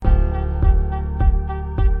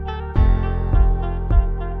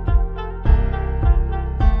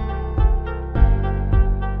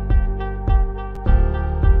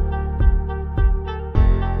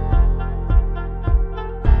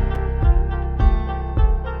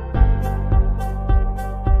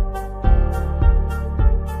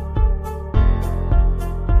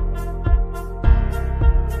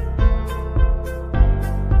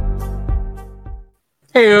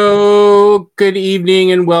Good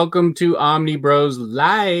evening and welcome to Omni Bros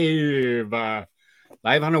Live.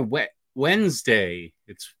 Live on a Wednesday.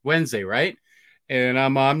 It's Wednesday, right? And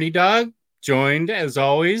I'm Omni Dog, joined as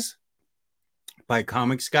always by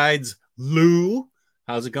Comics Guides Lou.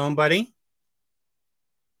 How's it going, buddy?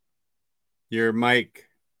 Your mic.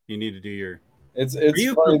 You need to do your. It's Are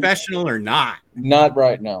you funny, professional or not? not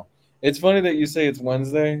right now. It's funny that you say it's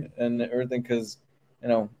Wednesday and everything because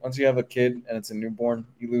once you have a kid and it's a newborn,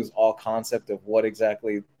 you lose all concept of what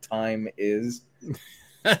exactly time is.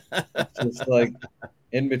 It's just like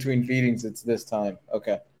in between feedings, it's this time.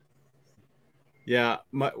 Okay. Yeah,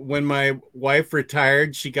 when my wife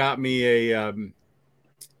retired, she got me a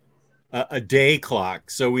day clock,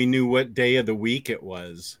 so we knew what day of the week it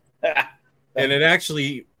was. And it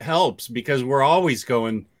actually helps because we're always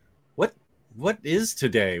going, what is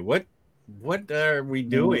today? What are we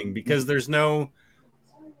doing? Because there's no,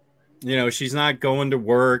 she's not going to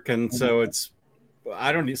work, and so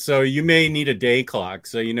so you may need a day clock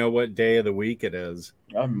so you know what day of the week it is.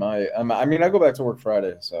 I go back to work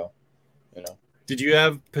Friday, so Did you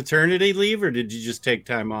have paternity leave or did you just take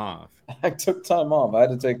time off? I took time off. I had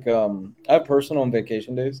to take I have personal and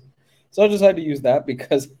vacation days, so I just had to use that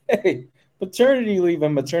because hey, paternity leave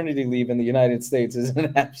and maternity leave in the United States is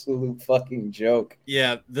an absolute fucking joke.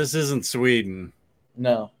 Yeah, this isn't Sweden.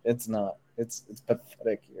 No, it's not. It's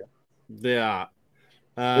pathetic here. Yeah.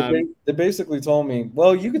 They basically told me,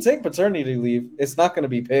 well, you can take paternity leave. It's not going to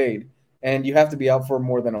be paid, and you have to be out for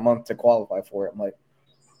more than a month to qualify for it. I'm like,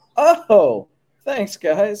 oh, thanks,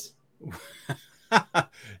 guys.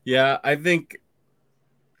 Yeah, I think.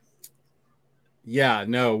 Yeah,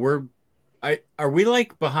 no, are we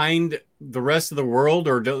like behind the rest of the world,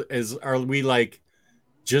 or are we like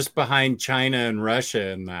just behind China and Russia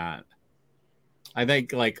in that? I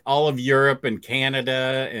think like all of Europe and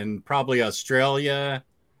Canada and probably Australia,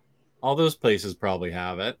 all those places probably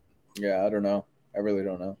have it. Yeah, I don't know. I really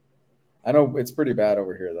don't know. I know it's pretty bad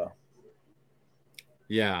over here, though.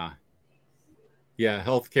 Yeah. Yeah,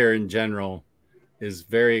 healthcare in general is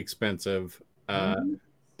very expensive.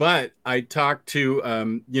 But I talked to,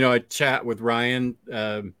 I chat with Ryan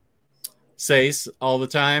Sace all the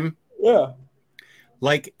time. Yeah.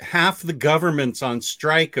 Like half the government's on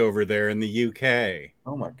strike over there in the UK.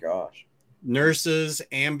 Oh my gosh. Nurses,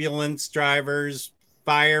 ambulance drivers,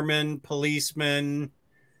 firemen, policemen.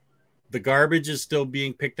 The garbage is still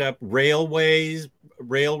being picked up. Railways,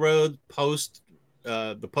 railroad,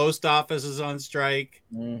 the post office is on strike.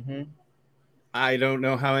 Mm-hmm. I don't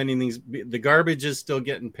know how the garbage is still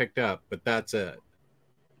getting picked up, but that's it.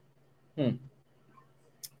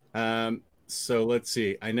 So let's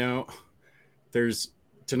see. I know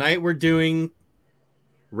tonight we're doing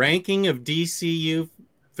ranking of DCU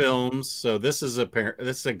films. So this is a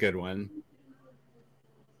good one.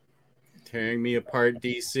 Tearing Me Apart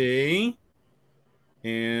DC.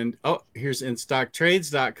 And here's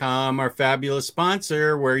InStockTrades.com, our fabulous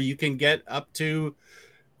sponsor, where you can get up to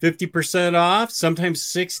 50% off, sometimes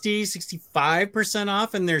 60, 65%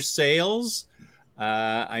 off in their sales.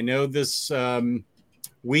 I know this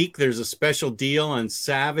week there's a special deal on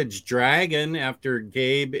Savage Dragon after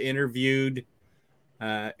Gabe interviewed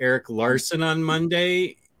Eric Larson on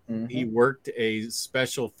Monday. Mm-hmm. He worked a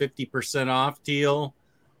special 50% off deal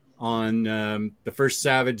on the first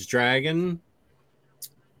Savage Dragon.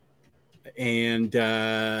 And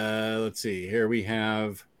let's see, here we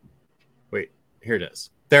have, here it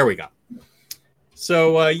is. There we go.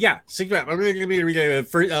 So,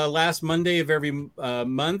 last Monday of every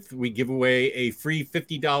month, we give away a free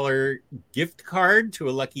 $50 gift card to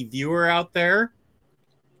a lucky viewer out there.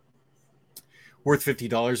 Worth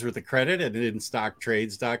 $50 worth of credit at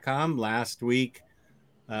InStockTrades.com. Last week,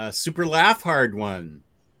 Super Laugh Hard won.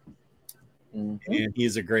 Mm-hmm. And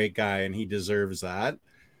he's a great guy, and he deserves that.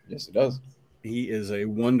 Yes, he does. He is a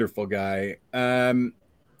wonderful guy. $50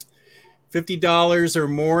 or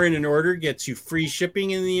more in an order gets you free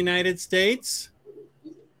shipping in the United States.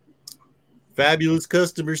 Fabulous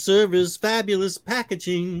customer service, fabulous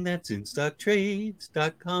packaging. That's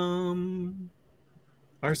InStockTrades.com.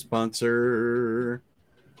 Our sponsor.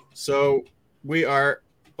 So we are.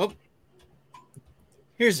 Oh,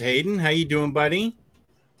 here's Hayden. How you doing, buddy?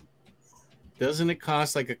 Doesn't it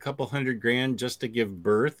cost like a couple $100,000 just to give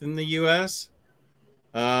birth in the U.S.?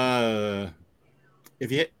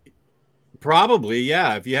 Probably,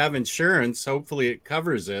 yeah. If you have insurance, hopefully it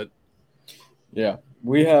covers it. Yeah,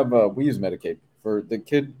 we use Medicaid for the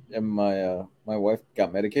kid, and my wife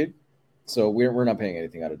got Medicaid, so we're not paying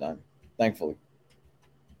anything out of dime, thankfully.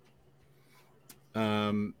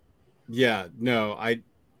 Yeah, no,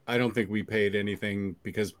 I don't think we paid anything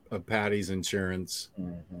because of Patty's insurance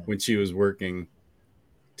Mhm. when she was working.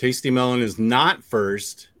 Tasty Melon is not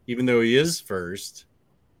first, even though he is first.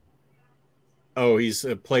 Oh, he's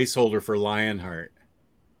a placeholder for Lionheart.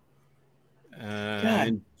 God,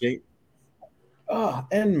 And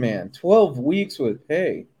and man, 12 weeks with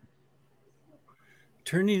pay.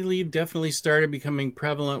 maternity leave definitely started becoming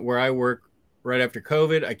prevalent where I work right after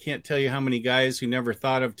COVID. I can't tell you how many guys who never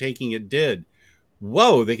thought of taking it did.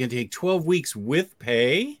 Whoa, they can take 12 weeks with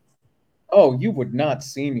pay? Oh, you would not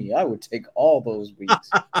see me. I would take all those weeks.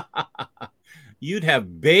 You'd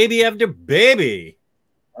have baby after baby.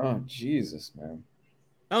 Oh, Jesus, man.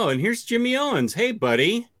 Oh, and here's Jimmy Owens. Hey,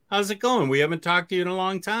 buddy. How's it going? We haven't talked to you in a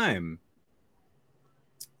long time.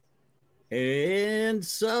 And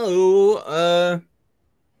so,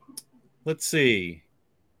 let's see.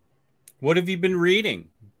 What have you been reading?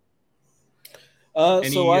 So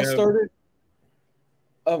Any I started.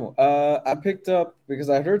 I picked up because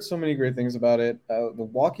I heard so many great things about it. The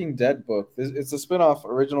Walking Dead book. It's a spin-off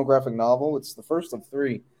original graphic novel. It's the first of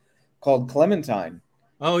three, called Clementine,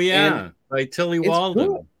 Oh and yeah, by Tilly it's good.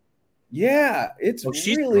 Walden. Yeah, it's Oh,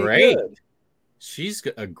 she's really great. good. She's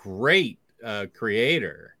a great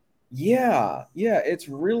creator. Yeah, it's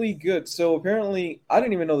really good. So apparently, I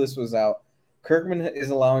didn't even know this was out. Kirkman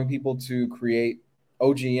is allowing people to create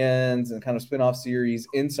OGNs and kind of spin-off series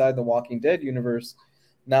inside the Walking Dead universe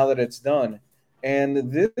now that it's done.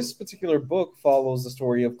 And this particular book follows the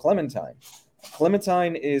story of Clementine.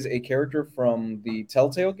 Clementine is a character from the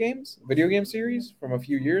Telltale games, video game series from a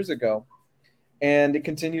few years ago, and it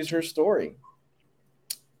continues her story.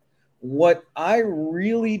 What I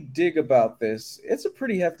really dig about this, it's a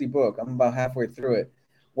pretty hefty book. I'm about halfway through it.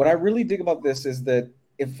 What I really dig about this is that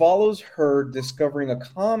it follows her discovering a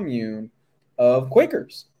commune of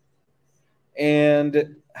Quakers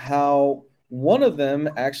and how one of them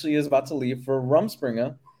actually is about to leave for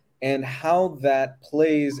Rumspringa and how that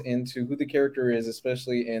plays into who the character is,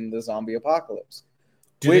 especially in the zombie apocalypse,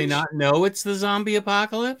 Do they which not know it's the zombie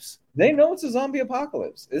apocalypse? they know it's a zombie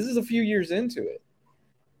apocalypse. This is a few years into it.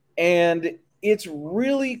 And it's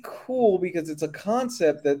really cool because it's a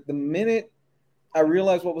concept that the minute I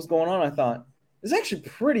realized what was going on, I thought, it's actually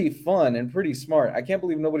pretty fun and pretty smart. I can't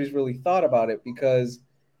believe nobody's really thought about it because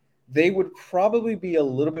they would probably be a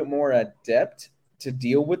little bit more adept to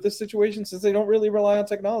deal with the situation since they don't really rely on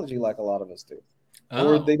technology like a lot of us do,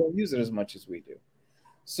 or Oh, they don't use it as much as we do.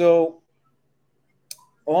 So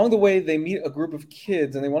along the way, they meet a group of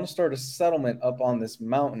kids and they want to start a settlement up on this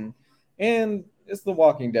mountain. And it's The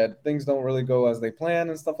Walking Dead. Things don't really go as they plan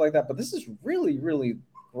and stuff like that. But this is really, really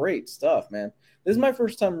great stuff, man. This is my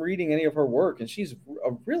first time reading any of her work, and she's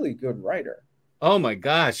a really good writer. oh my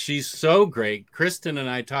gosh, she's so great. Kristen and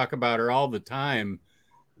I talk about her all the time.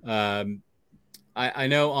 Um, I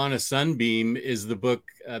know On a Sunbeam is the book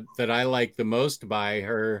that I like the most by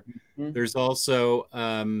her. Mhm. There's also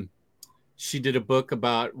she did a book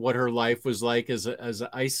about what her life was like as an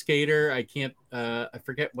ice skater. I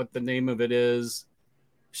forget what the name of it is.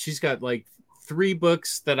 She's got like three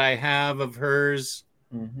books that I have of hers.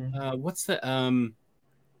 Mhm. What's the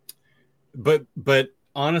but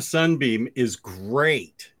On a Sunbeam is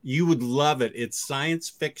great. You would love it. It's science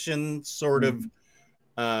fiction sort of Mhm.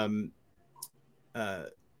 um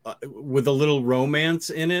with a little romance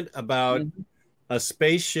in it about Mhm. a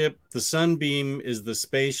spaceship. The Sunbeam is the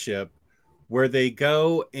spaceship where they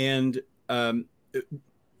go and um,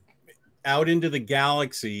 out into the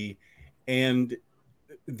galaxy, and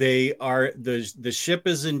the ship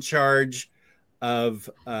is in charge of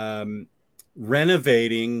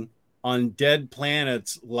renovating on dead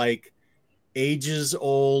planets like ages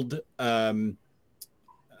old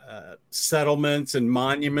settlements and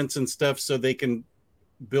monuments and stuff so they can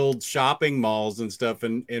build shopping malls and stuff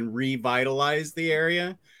and revitalize the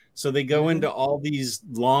area. So they go Mhm. into all these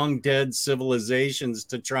long dead civilizations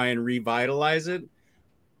to try and revitalize it,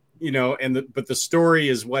 but the story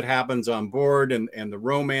is what happens on board and the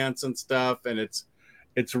romance and stuff, and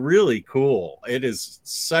it's really cool. It is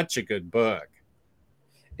such a good book.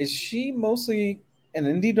 Is she mostly an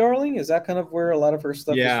indie darling? Is that kind of where a lot of her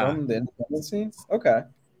stuff is Yeah, from, the independent scene? Okay.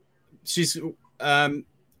 she's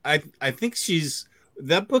I think she's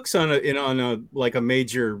that book's on a like a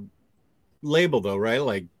major label though, right?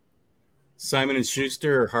 Like Simon and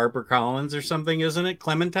Schuster or Harper Collins or something, isn't it?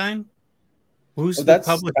 Clementine? Oh, Who's the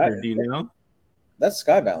publisher? Do you know? that's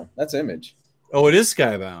Skybound. That's Image. Oh, it is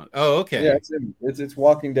Skybound. Oh, Yeah, okay. it's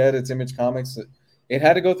Walking Dead. It's Image Comics. It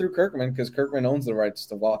had to go through Kirkman because Kirkman owns the rights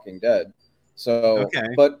to Walking Dead. So, Okay.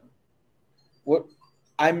 but what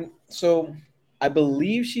I'm so I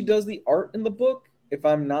believe she does the art in the book, if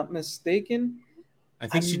I'm not mistaken. I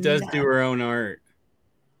think she I'm does do not her own art.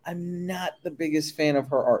 I'm not the biggest fan of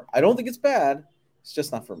her art. I don't think it's bad. It's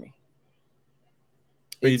just not for me.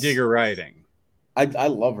 But you dig It's her writing. I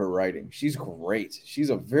love her writing. She's great. She's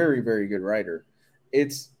a very, very good writer.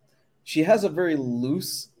 It's she has a very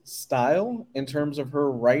loose style in terms of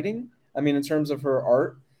her writing. I mean, in terms of her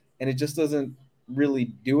art, and it just doesn't really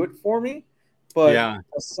do it for me. But Yeah.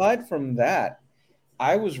 aside from that,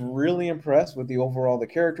 I was really impressed with the overall the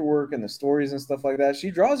character work and the stories and stuff like that.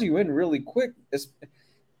 She draws you in really quick.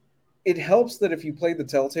 It helps that if you play the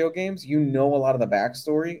Telltale games, you know a lot of the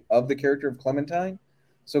backstory of the character of Clementine.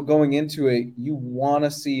 So going into it, you want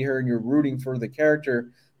to see her and you're rooting for the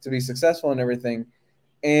character to be successful and everything.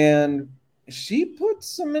 And she puts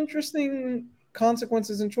some interesting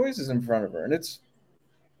consequences and choices in front of her, and it's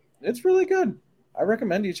really good. I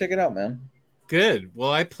recommend you check it out, man. Good.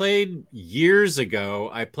 Well, I played years ago.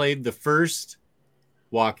 I played the first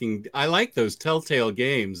Walking. I like those Telltale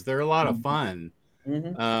games. They're a lot of fun.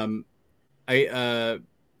 Mm-hmm. Um, I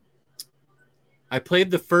I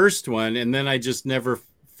played the first one and then I just never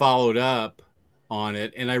followed up on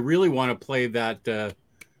it. And I really want to play that the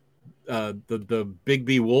Big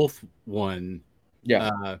B Wolf one. Yeah.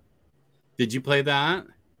 Uh, did you play that?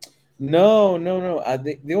 No, no, no.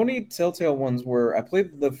 The only Telltale ones were I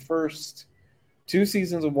played the first two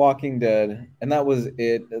seasons of Walking Dead, and that was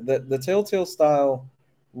it. The Telltale style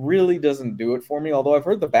really doesn't do it for me. Although I've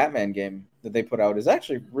heard the Batman game that they put out is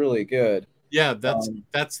actually really good. Yeah, Um,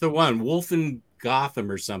 that's the one. Wolf in Gotham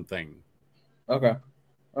or something, okay,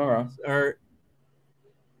 all right. or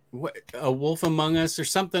what? A Wolf Among Us or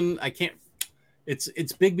something. I can't.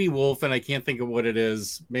 It's Big B Wolf, and I can't think of what it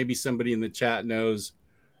is. Maybe somebody in the chat knows.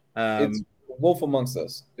 It's Um, Wolf Amongst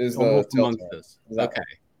Us is a Wolf the Amongst Telltale. Us. Is that Okay. one?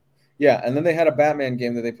 Yeah, and then they had a Batman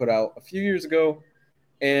game that they put out a few years ago,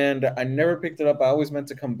 and I never picked it up. I always meant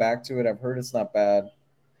to come back to it. I've heard it's not bad.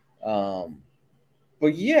 Um,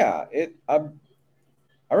 but yeah,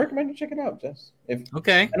 I recommend you check it out, Jess. If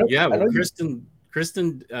Okay. I know, Yeah. I Well, know you.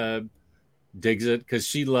 Kristen digs it because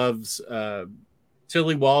she loves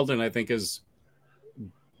Tilly Walden. I think is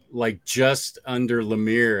like just under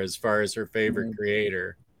Lemire as far as her favorite Mhm.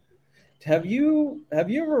 creator. Have you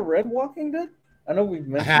ever read Walking Dead? I know we've I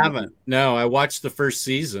mentioned it. haven't. No, I watched the first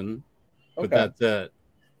season, but Okay. that's it.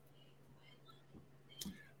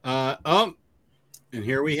 Oh, and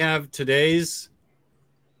here we have today's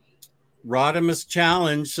Rodimus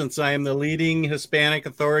challenge. Since I am the leading Hispanic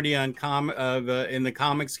authority on in the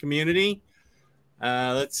comics community,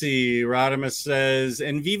 let's see. Rodimus says,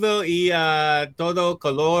 "En vivo y a todo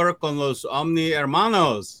color con los omni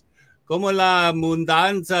hermanos, como la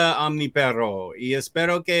mudanza omnipero. Y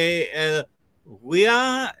espero que el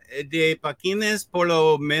día de Paquines por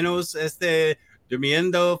lo menos esté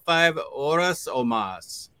durmiendo 5 horas o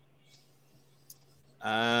más."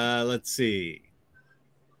 Let's see.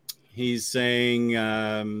 He's saying,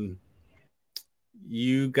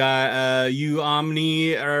 you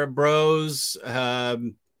Omni or bros have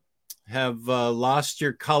lost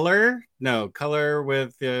your color. No color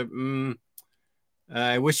with.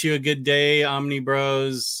 I wish you a good day, Omni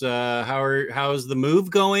Bros. How's the move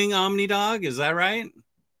going, Omni Dog? Is that right?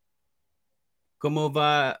 Cómo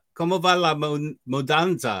va la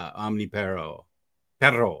mudanza, Omni Perro.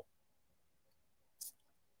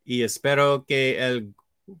 Y espero que el.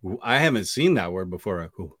 I haven't seen that word before.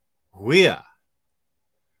 Huia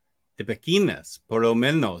de pequeñas, por lo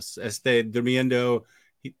menos, esté durmiendo.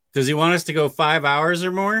 Does he want us to go 5 hours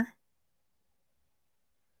or more?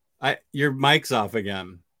 Your mic's off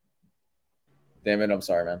again. Damn it, I'm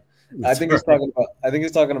sorry, man. I It's think all he's right. talking about. I think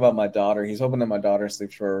he's talking about my daughter. He's hoping that my daughter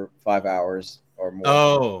sleeps for 5 hours or more,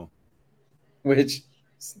 Oh, which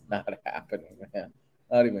is not happening, man.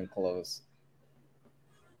 Not even close.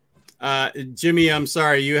 Jimmy, I'm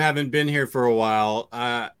sorry you haven't been here for a while.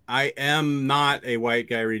 I am not a white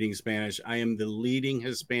guy reading Spanish. I am the leading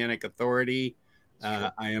Hispanic authority.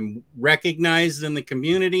 I am recognized in the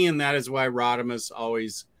community, and that is why Rodimus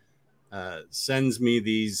always sends me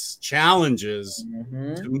these challenges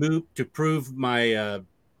Mm-hmm. to prove my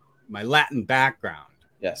Latin background.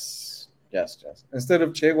 Yes, yes, yes. Instead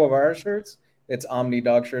of Che Guevara shirts, it's Omni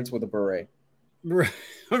Dog shirts with a beret.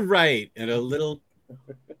 Right, and a little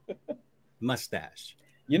mustache.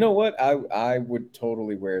 You know what? I would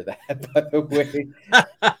totally wear that. By the way,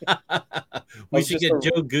 We of should just get a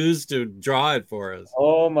Joe Goose to draw it for us.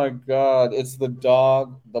 oh my god, it's the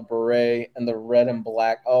dog, the beret, and the red and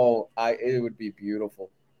black. Oh, I it would be beautiful.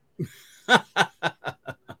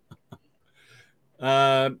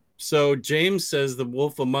 So James says the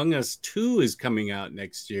Wolf Among Us 2 is coming out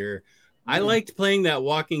next year. I Mm. liked playing that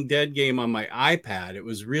Walking Dead game on my iPad. It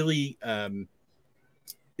was really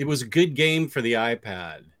it was a good game for the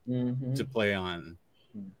iPad Mm-hmm. to play on.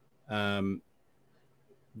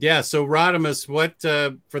 Yeah. So Rodimus, what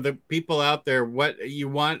for the people out there? What you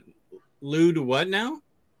want Lou to what now?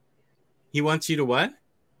 He wants you to what?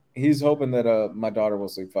 He's hoping that my daughter will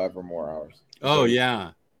sleep 5 or more hours. Oh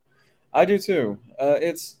yeah, I do too.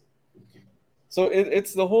 It's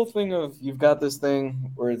the whole thing of you've got this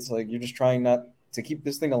thing where it's like you're just trying not to keep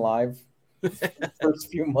this thing alive for the first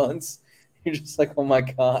few months. You're just like, oh my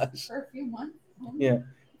gosh. For a few months. Yeah,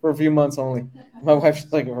 for a few months only. My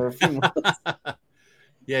wife's like, for a few months. yeah.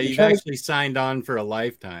 You're You've trying to, actually signed on for a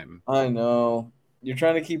lifetime. I know. You're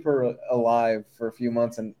trying to keep her alive for a few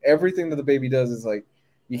months, and everything that the baby does is like,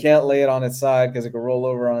 you can't lay it on its side because it can roll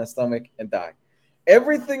over on its stomach and die.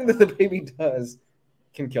 Everything that the baby does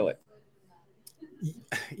can kill it.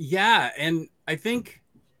 Yeah, and I think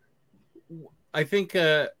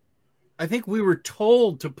we were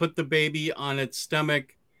told to put the baby on its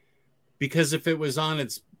stomach because if it was on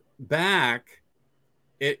its back,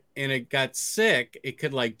 it got sick, it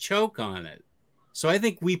could like choke on it. So I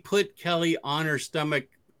think we put Kelly on her stomach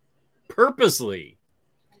purposely.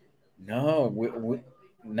 No,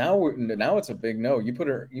 now it's a big no. You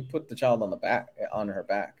put the child on her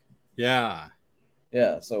back. Yeah.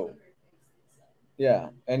 Yeah, so yeah,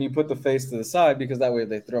 and you put the face to the side because that way if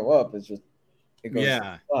they throw up, it goes to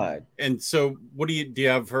Yeah. the side. And so what do you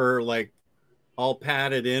have her like all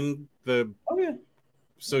padded in the Oh yeah.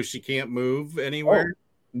 so she can't move Oh, anywhere?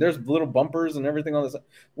 there's little bumpers and everything on this.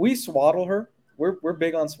 We swaddle her. We're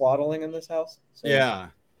big on swaddling in this house. So Yeah.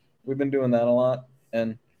 we've been doing that a lot,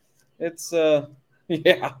 and it's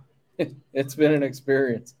yeah, it's been an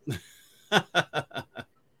experience.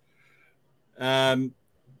 um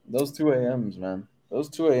Those 2 a.m.s, man. Those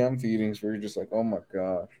 2 a.m. feedings where you're just like, oh my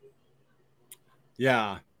gosh.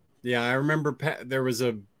 yeah. Yeah, I remember there was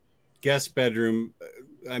a guest bedroom.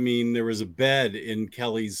 I mean, there was a bed in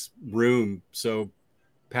Kelly's room, so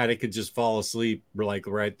Patty could just fall asleep like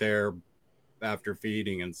right there after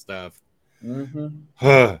feeding and stuff.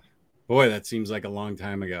 Mm-hmm. Boy, that seems like a long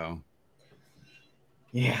time ago.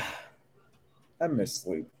 Yeah, I miss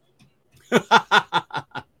sleep.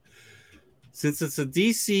 Since it's a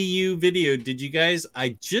DCU video, did you guys? I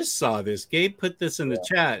just saw this. Gabe put this in the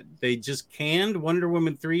chat. They just canned Wonder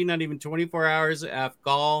Woman 3, not even 24 hours after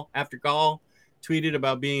Gall tweeted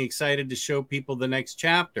about being excited to show people the next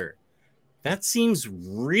chapter. That seems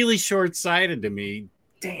really short-sighted to me.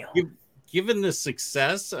 Damn. Given the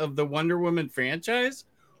success of the Wonder Woman franchise,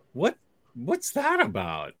 what's that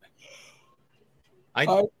about?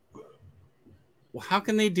 How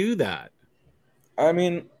can they do that? I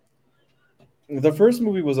mean, the first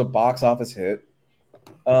movie was a box office hit.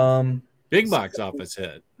 Big box office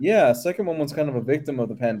hit. Yeah, second one was kind of a victim of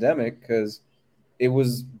the pandemic because it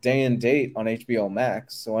was day and date on HBO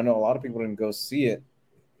Max. So I know a lot of people didn't go see it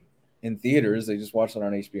in theaters. They just watched it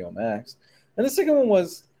on HBO Max. And the second one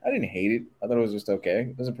was, I didn't hate it. I thought it was just okay.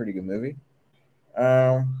 It was a pretty good movie.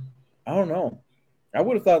 I don't know. I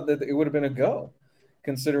would have thought that it would have been a go,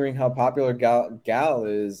 considering how popular Gal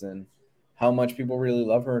is and how much people really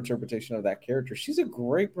love her interpretation of that character. She's a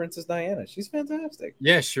great Princess Diana. She's fantastic.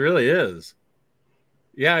 Yeah, she really is.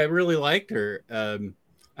 Yeah, I really liked her.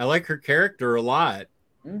 I like her character a lot.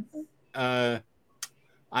 Mm-hmm.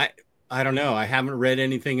 I don't know. I haven't read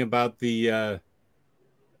anything about the.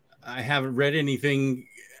 I haven't read anything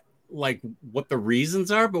like what the reasons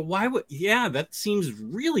are, but why would? Yeah, that seems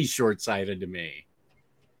really short-sighted to me.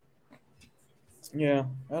 Yeah,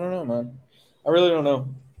 I don't know, man. I really don't know.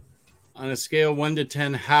 On a scale 1 to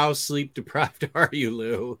 10, how sleep deprived are you,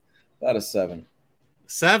 Lou? About a 7.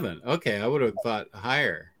 7. Okay, I would have thought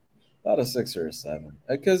higher. About a 6 or a 7.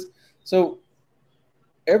 Because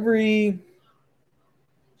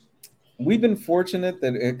we've been fortunate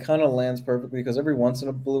that it kind of lands perfectly because every once in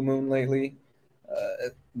a blue moon lately,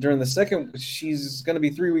 during the second, she's going to be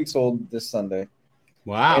 3 weeks old this Sunday.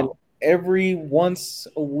 Wow. And every once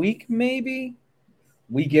a week, maybe,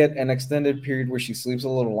 we get an extended period where she sleeps a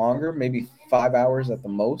little longer, maybe 5 hours at the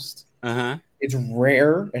most. Uh-huh. It's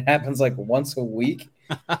rare. It happens like once a week,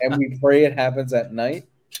 and we pray it happens at night.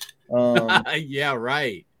 Yeah,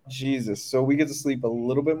 right. Jesus. So we get to sleep a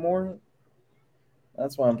little bit more.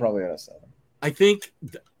 That's why I'm probably at a 7. I think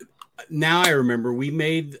now I remember we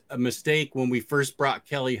made a mistake when we first brought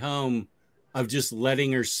Kelly home of just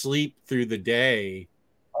letting her sleep through the day.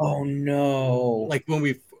 Oh no. Like when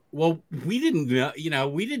we didn't know,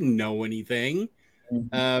 we didn't know anything.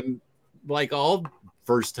 Mm-hmm. Like all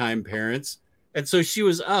first-time parents. And so she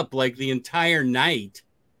was up like the entire night.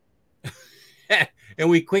 and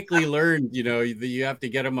we quickly learned, that you have to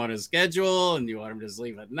get him on a schedule, and you want him to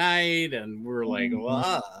sleep at night, and we're like, well,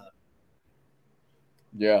 Mhm.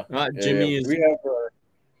 Yeah. Yeah. Jimmy is We have our huh?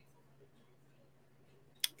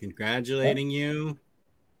 congratulating you.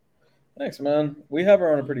 Thanks, man. We have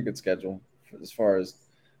her on a pretty good schedule as far as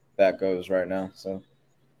that goes right now. So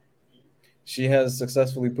she has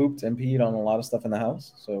successfully pooped and peed on a lot of stuff in the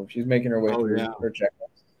house. So she's making her way Oh through yeah, her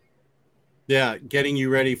checklist. yeah, getting you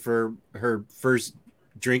ready for her first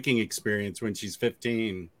drinking experience when she's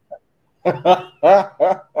 15.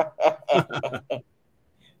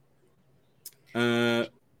 uh,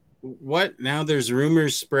 what now? There's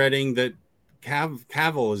rumors spreading that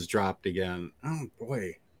Cavill has dropped again. Oh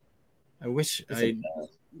boy, I wish It's a I. mess.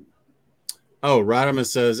 Oh,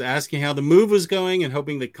 Rodimus says asking how the move was going and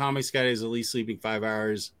hoping that Comics Guy is at least sleeping 5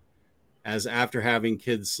 hours, as after having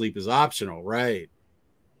kids, sleep is optional. Right.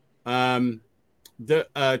 Um, the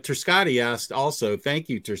Terscotti asked also. Thank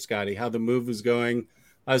you, Terscotti. How the move was going.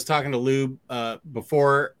 I was talking to Lou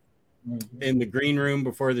before Mhm. in the green room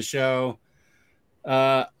before the show.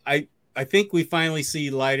 I think we finally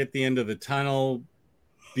see light at the end of the tunnel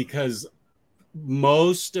because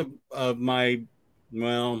most of my,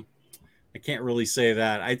 well, I can't really say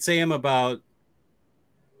that. I'd say I'm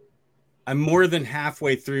more than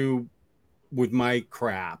halfway through with my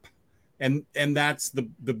crap, and that's the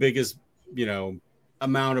biggest, you know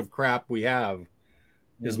amount of crap we have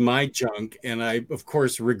is Mhm. my junk, and I of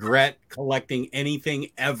course regret collecting anything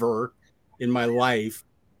ever in my life.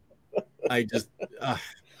 I just uh,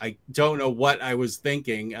 I don't know what I was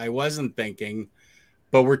thinking. I wasn't thinking,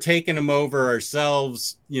 but we're taking them over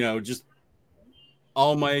ourselves. Just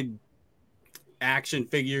all my action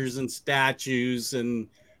figures and statues, and Yeah.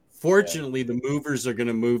 fortunately, the movers are going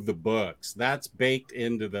to move the books. That's baked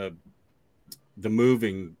into the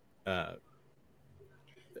moving uh,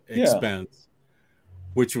 Yeah. expense,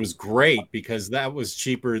 which was great because that was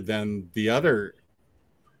cheaper than the other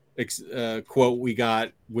quote we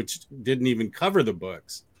got, which didn't even cover the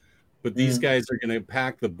books. But these Mm. guys are going to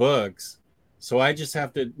pack the books. So I just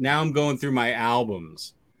have to, now I'm going through my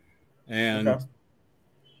albums. Okay. And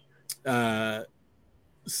uh,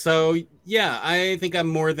 so, yeah, I think I'm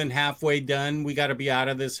more than halfway done. We got to be out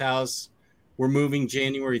of this house. We're moving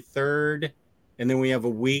January 3rd. And then we have a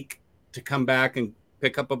week to come back and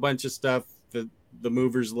pick up a bunch of stuff that the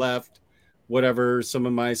movers left, whatever, some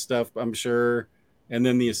of my stuff, I'm sure. And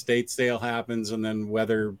then the estate sale happens. And then,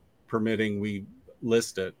 weather permitting, we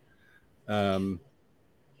list it. Um,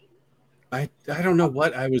 I don't know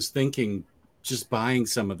what I was thinking just buying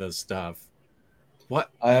some of this stuff. What?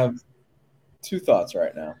 I have two thoughts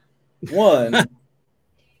right now. One,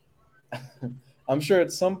 I'm sure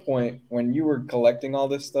at some point when you were collecting all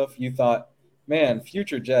this stuff, you thought, man,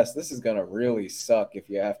 future Jess, this is going to really suck if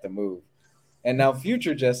you have to move. And now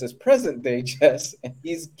future Jess is present day Jess, and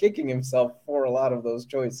he's kicking himself for a lot of those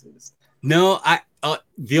choices. No, I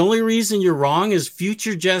the only reason you're wrong is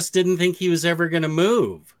future Jess didn't think he was ever going to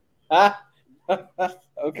move. Ah,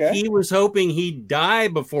 okay. He was hoping he'd die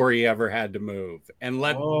before he ever had to move and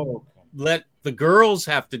Oh, let the girls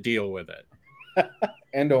have to deal with it.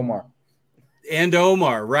 and Omar. And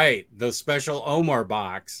Omar, right, the special Omar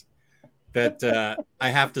box that I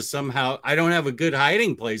have to somehow, I don't have a good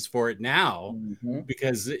hiding place for it now Hmm.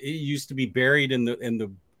 because it used to be buried in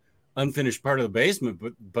the unfinished part of the basement,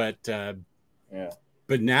 Yeah.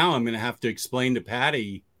 but now I'm going to have to explain to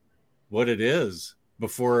Patty what it is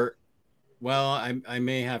before. Well, I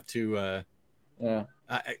may have to. Yeah.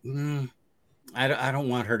 I don't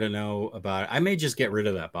want her to know about it. I may just get rid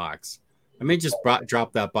of that box. I may just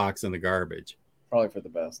drop that box in the garbage. Probably for the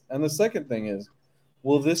best. And the second thing is,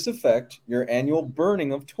 will this affect your annual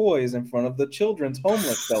burning of toys in front of the children's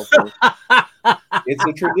homeless shelter? It's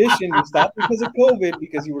a tradition. You stopped because of COVID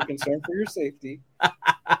because you were concerned for your safety.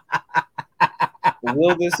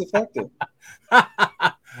 Will this affect it?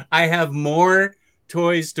 I have more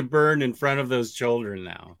toys to burn in front of those children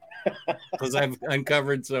now because I've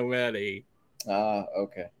uncovered so many. Ah,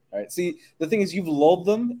 okay. All right. See, the thing is, you've lulled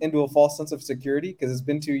them into a false sense of security because it's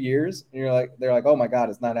been 2 years, and they're like, oh my god,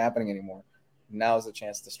 it's not happening anymore. Now is the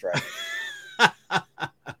chance to strike.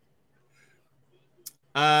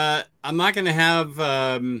 I'm not going to have.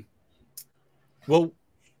 Well,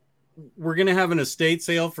 we're going to have an estate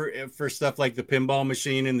sale for stuff like the pinball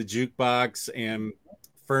machine and the jukebox and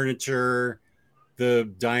furniture, the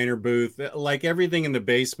diner booth, like everything in the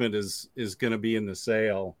basement is going to be in the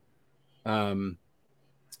sale.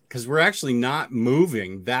 Because we're actually not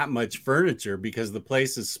moving that much furniture because the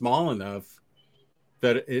place is small enough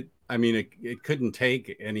that it couldn't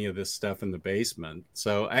take any of this stuff in the basement.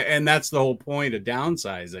 So, and that's the whole point of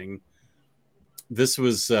downsizing. this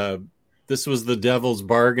was the devil's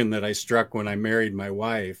bargain that I struck when I married my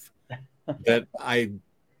wife, that I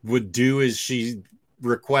would do as she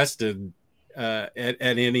requested at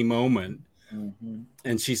any moment. Mm-hmm.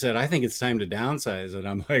 And she said, I think it's time to downsize. And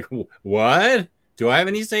I'm like, what? Do I have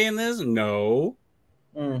any say in this? No.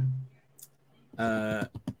 Mm. Uh,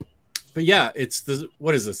 but yeah, it's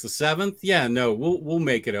what is this? The 7th? Yeah, no, we'll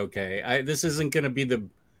make it okay. This isn't going to be the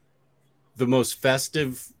most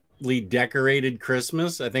festively decorated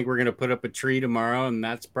Christmas. I think we're going to put up a tree tomorrow, and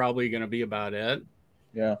that's probably going to be about it.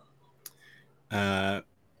 Yeah.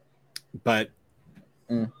 But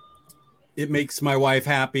Mm. it makes my wife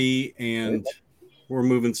happy, and we're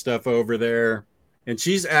moving stuff over there. And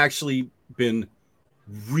she's actually been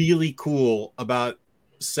really cool about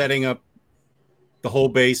setting up the whole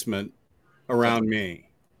basement around me.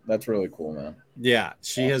 That's really cool, man. Yeah,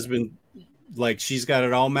 she has been like, she's got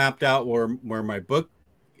it all mapped out where my book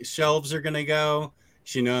shelves are going to go.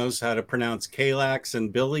 She knows how to pronounce Kalax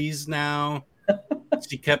and Billy's now.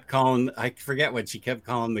 She kept calling, I forget what she kept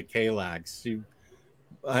calling the Kalax.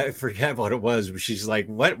 I forget what it was, but she's like,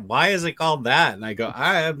 what? Why is it called that? And I go,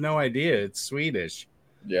 I have no idea. It's Swedish.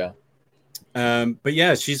 Yeah. But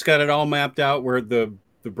yeah, she's got it all mapped out where the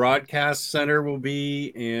broadcast center will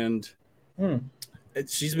be, and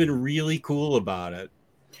she's been really cool about it.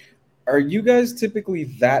 Are you guys typically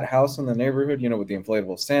that house in the neighborhood, you know, with the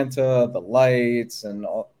inflatable Santa, the lights, and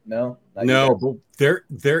all? No, no, but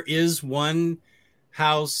there is one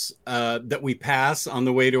house that we pass on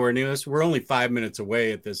the way to our newest. We're only 5 minutes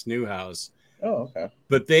away at this new house. Oh, okay.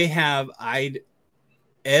 But they have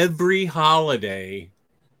every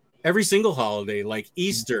single holiday, like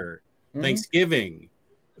Easter, Thanksgiving,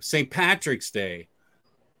 St. Patrick's Day,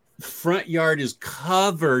 front yard is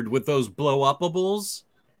covered with those blow-upables.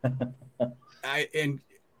 I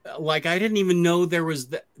didn't even know there was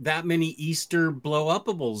that many Easter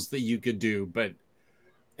blow-upables that you could do,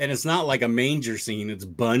 and it's not like a manger scene, it's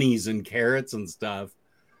bunnies and carrots and stuff.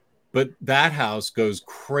 But that house goes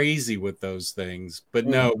crazy with those things. But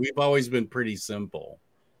no, we've always been pretty simple.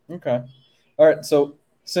 Okay. All right, so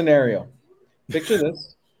scenario. Picture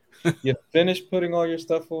this. You finished putting all your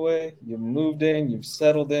stuff away, you moved in, you've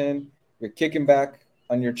settled in, you're kicking back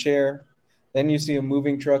on your chair. Then you see a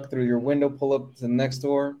moving truck through your window pull up to the next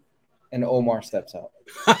door, and Omar steps out.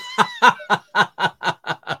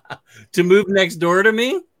 To move next door to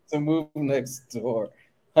me? To move next door.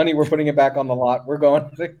 Honey, we're putting it back on the lot. We're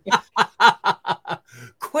going.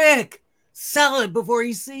 Quick, sell it before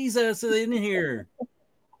he sees us in here.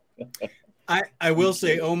 I will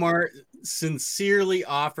say Omar sincerely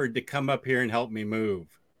offered to come up here and help me move.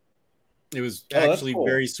 It was actually cool.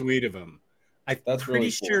 Very sweet of him. I'm pretty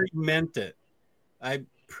really cool. Sure he meant it. I'm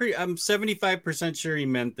 75% sure he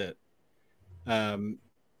meant it.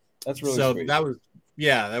 That's really so sweet.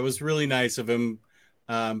 that was really nice of him.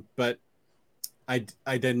 But I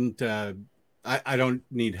didn't. I don't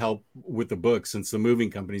need help with the book since the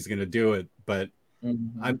moving company is going to do it. But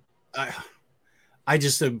I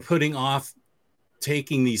just am putting off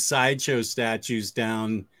taking these sideshow statues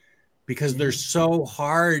down because they're so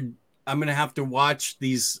hard. I'm going to have to watch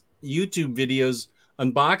these YouTube videos,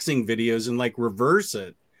 unboxing videos, and like reverse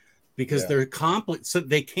it because they're so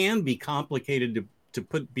they can be complicated to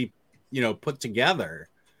put together.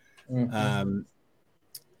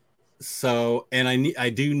 So, and I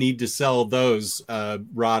do need to sell those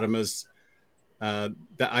Rodimus.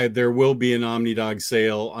 There will be an Omnidog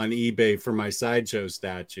sale on eBay for my sideshow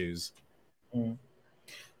statues.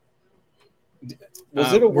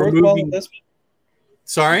 Was it a worthwhile investment?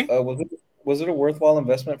 Sorry? Was it a worthwhile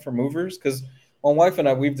investment for movers? Because my wife and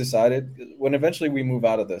I, we've decided when eventually we move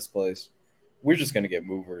out of this place, we're just going to get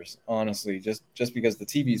movers, honestly, just because the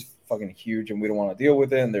TV is fucking huge and we don't want to deal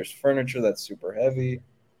with it. And there's furniture that's super heavy.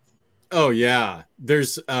 Oh yeah.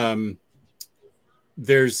 There's no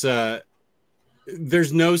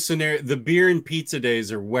scenario. The beer and pizza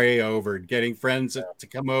days are way over. Getting friends to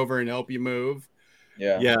come over and help you move.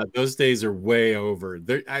 Yeah. Those days are way over.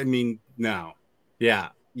 No. Yeah.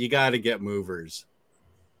 You got to get movers.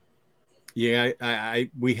 Yeah.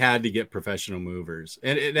 We had to get professional movers,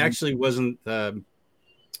 and it actually wasn't that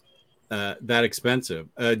expensive.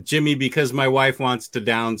 Jimmy, because my wife wants to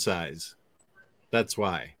downsize. That's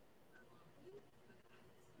why.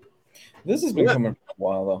 This has been coming for a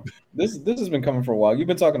while, though. This has been coming for a while. You've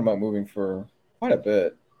been talking about moving for quite a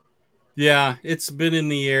bit. Yeah, it's been in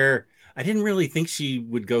the air. I didn't really think she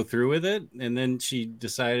would go through with it, and then she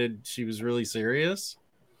decided she was really serious.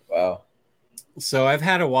 Wow. So I've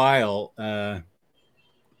had a while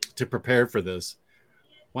to prepare for this.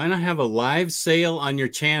 Why not have a live sale on your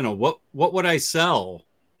channel? What would I sell?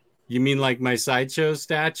 You mean like my sideshow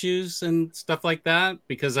statues and stuff like that?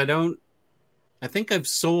 Because I think I've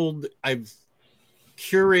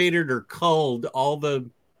curated or culled all the.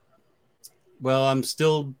 Well, I'm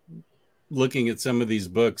still looking at some of these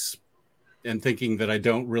books and thinking that I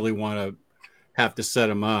don't really want to have to set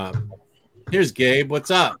them up. Here's Gabe. What's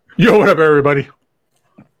up? Yo, what up, everybody?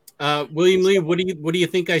 William Lee, what do you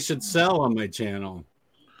think I should sell on my channel?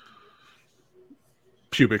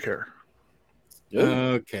 Pubic hair.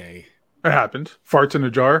 Okay. It happened. Farts in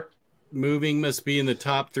a jar. Moving must be in the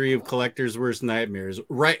top 3 of collectors' worst nightmares.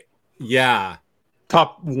 Right. Yeah.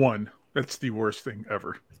 Top 1. That's the worst thing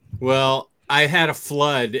ever. Well, I had a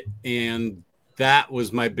flood, and that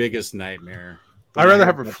was my biggest nightmare. I'd rather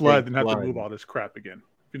have a flood than have to move all this crap again.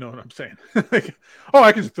 You know what I'm saying? Like, oh,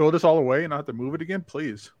 I can throw this all away and not have to move it again?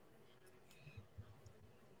 Please.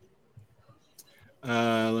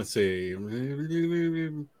 Let's see.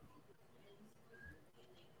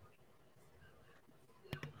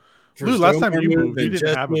 Lou, last time you moved, you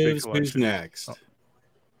didn't have a big collection. Who's next?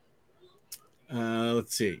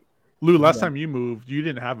 Let's see. Lou, last time you moved, you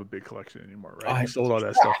didn't have a big collection anymore, right? You sold all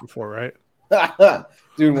that stuff before, right?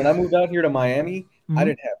 Dude, when I moved out here to Miami, I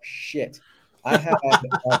didn't have shit. I had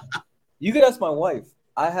you could ask my wife.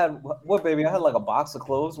 I had what, baby? I had like a box of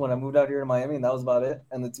clothes when I moved out here to Miami, and that was about it.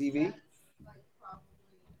 And the TV.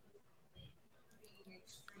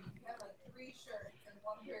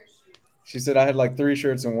 She said I had like 3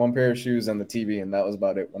 shirts and 1 pair of shoes and the TV, and that was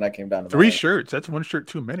about it when I came down to 3 Miami. shirts. That's 1 shirt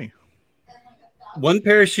too many. 1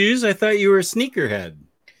 pair of shoes? I thought you were a sneakerhead.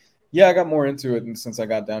 Yeah, I got more into it since I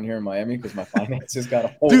got down here in Miami because my finances got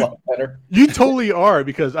a whole lot better. You totally are,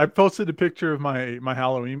 because I posted a picture of my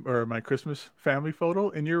Halloween or my Christmas family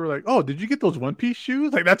photo, and you were like, "Oh, did you get those one-piece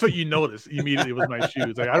shoes?" Like that's what you noticed immediately was my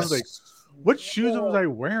shoes. Like I was like, "What shoes was I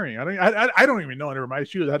wearing?" I don't even know. They were my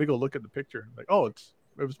shoes. I had to go look at the picture. Like, oh,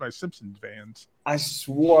 it was my Simpsons Vans. I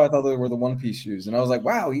swore I thought they were the one-piece shoes, and I was like,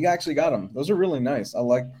 "Wow, you actually got them. Those are really nice. I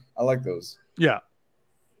like those." Yeah.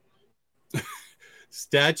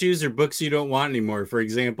 Statues or books you don't want anymore. For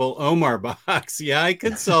example, Omar box. Yeah, I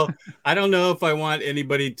could sell. I don't know if I want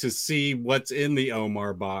anybody to see what's in the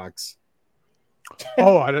Omar box.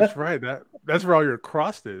 Oh, that's right. That's where all your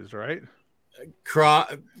crossed is, right?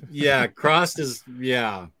 Crossed is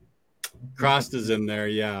crossed is in there.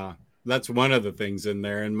 Yeah, that's one of the things in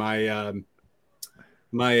there. And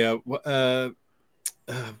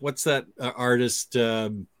what's that artist?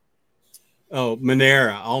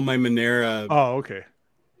 Monera. All my Monera. Oh, okay.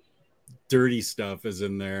 Dirty stuff is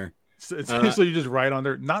in there. So you just write on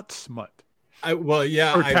there, not smut. Or taxes.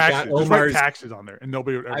 Got Omar's, just write taxes on there, and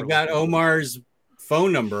nobody would ever. I've got Omar's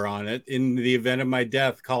phone number on it. In the event of my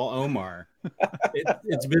death, call Omar.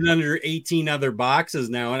 It's been under 18 other boxes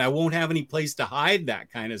now, and I won't have any place to hide that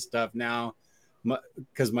kind of stuff now,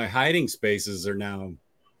 because my hiding spaces are now.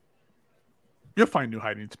 You'll find new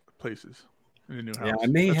hiding places. In a new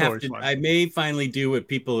house. Yeah, I may finally do what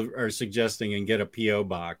people are suggesting and get a PO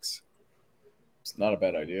box. It's not a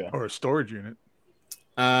bad idea. Or a storage unit.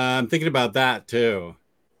 I'm thinking about that too.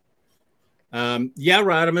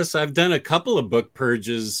 Rodimus, I've done a couple of book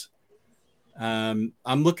purges. I'm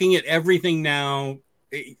looking at everything now,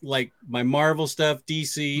 like my Marvel stuff,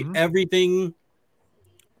 DC, everything.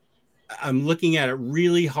 I'm looking at it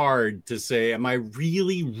really hard to say, am I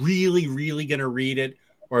really, really, really going to read it?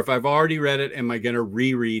 Or if I've already read it, am I going to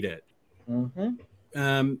reread it?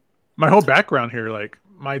 My whole background here, like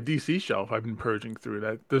my DC shelf, I've been purging through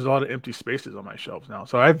that. There's a lot of empty spaces on my shelves now.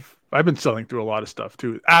 So I've been selling through a lot of stuff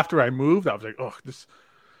too. After I moved, I was like, oh,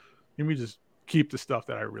 let me just keep the stuff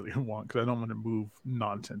that I really want, because I don't want to move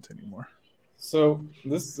nonsense anymore. So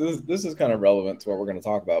this is kind of relevant to what we're going to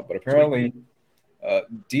talk about, but apparently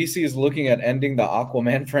DC is looking at ending the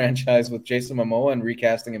Aquaman franchise with Jason Momoa and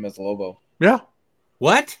recasting him as Lobo. Yeah.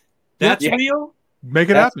 What? That's real? Make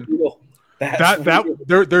it happen. Real.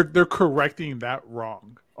 They're correcting that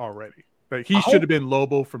wrong already. Like he should have been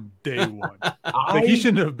Lobo from day one. He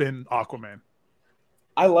shouldn't have been Aquaman.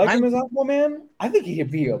 I like him as Aquaman. I think he could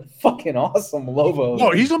be a fucking awesome Lobo. No,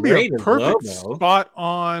 he's gonna be a perfect spot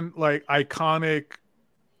on, like iconic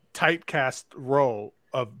typecast role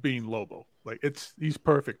of being Lobo. Like he's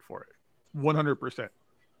perfect for it. 100%.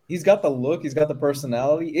 He's got the look. He's got the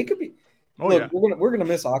personality. It could be. We're gonna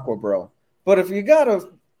miss Aqua Bro, but if you gotta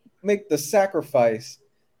make the sacrifice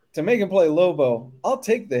to make him play Lobo, I'll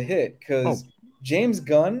take the hit, because James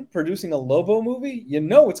Gunn producing a Lobo movie,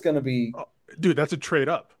 it's gonna be. Dude, that's a trade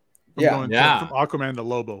up. From Aquaman to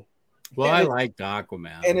Lobo. Well, I liked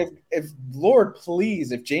Aquaman. And if Lord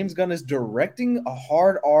please, if James Gunn is directing a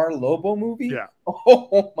hard R Lobo movie,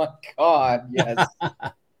 oh my God, yes.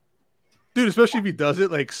 dude. Especially if he does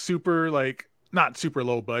it like super, like not super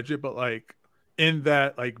low budget, but like in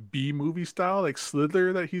that like B movie style, like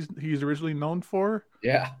Slither that he's originally known for.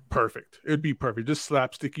 Yeah. Perfect. It'd be perfect. Just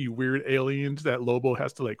slapsticky, weird aliens that Lobo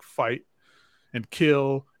has to like fight and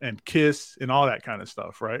kill and kiss and all that kind of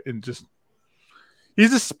stuff, right? And just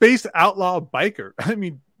he's a space outlaw biker. I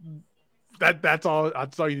mean, that's all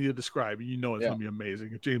you need to describe. You know it's gonna be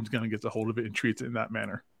amazing if James Gunn gets a hold of it and treats it in that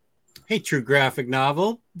manner. Hey, True Graphic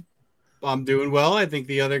Novel. I'm doing well. I think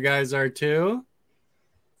the other guys are too.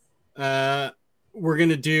 We're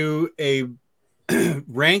gonna do a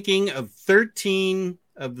ranking of 13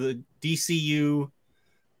 of the DCU.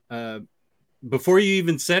 Before you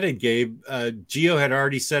even said it, Gabe, Gio had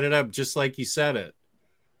already set it up just like you said it.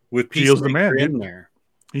 With Gio's the man, in dude. there.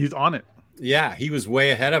 He's on it. Yeah, he was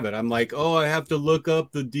way ahead of it. I'm like, oh, I have to look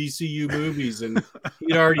up the DCU movies, and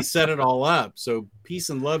he'd already set it all up. So peace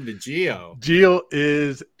and love to Gio. Gio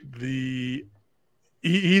is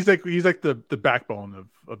he's like the backbone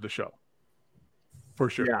of the show, for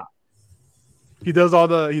sure. Yeah, he does all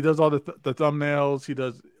the thumbnails. He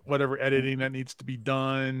does whatever editing that needs to be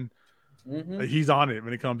done. Mm-hmm. He's on it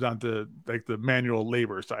when it comes down to like the manual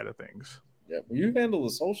labor side of things. Yeah, well, you handle the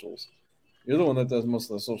socials. You're the one that does most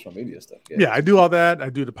of the social media stuff. Yeah, I do all that. I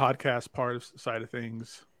do the podcast side of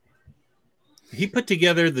things. He put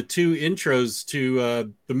together the 2 intros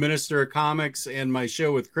to the Minister of Comics and my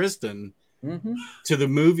show with Kristen to the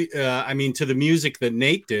movie. To the music that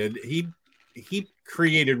Nate did. He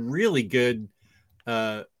created really good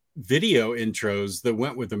video intros that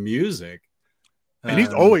went with the music. And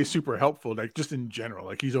he's always super helpful, like just in general.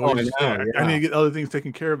 Like he's always I need to get other things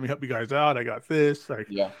taken care of. Let me help you guys out. I got this. Like,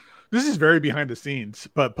 this is very behind the scenes,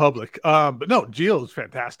 but public. But no, Gio's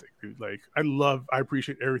fantastic, dude. Like I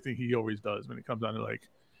appreciate everything he always does when it comes down to like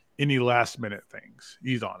any last minute things.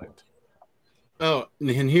 He's on it. Oh,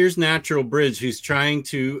 and here's Natural Bridge, who's trying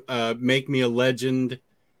to make me a legend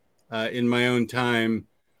in my own time.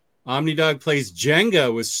 Omnidog plays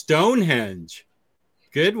Jenga with Stonehenge.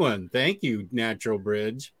 Good one. Thank you, Natural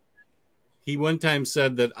Bridge. He one time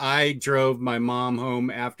said that I drove my mom home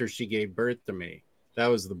after she gave birth to me. That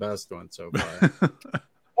was the best one so far.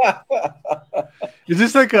 Is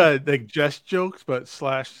this like jest jokes, but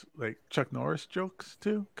 / like Chuck Norris jokes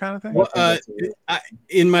too, kind of thing? Well,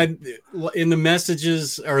 in the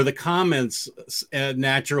messages or the comments,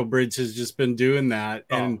 Natural Bridge has just been doing that,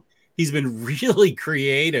 and he's been really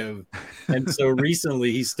creative. And so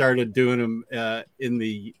recently he started doing them in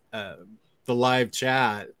the live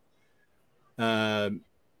chat. I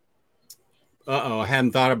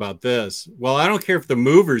hadn't thought about this. Well, I don't care if the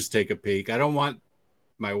movers take a peek. I don't want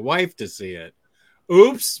my wife to see it.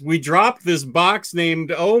 Oops, we dropped this box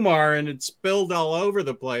named Omar and it spilled all over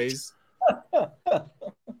the place.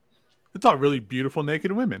 It's all really beautiful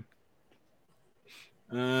naked women.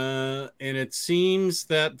 And it seems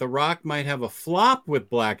that The Rock might have a flop with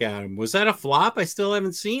Black Adam. Was that a flop? I still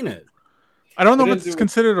haven't seen it. I don't know if it's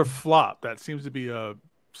considered a flop. That seems to be a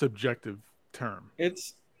subjective term.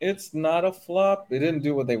 It's not a flop. They didn't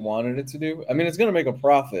do what they wanted it to do. I mean, it's going to make a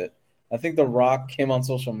profit. I think The Rock came on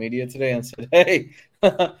social media today and said, hey,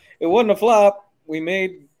 it wasn't a flop. We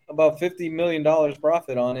made about $50 million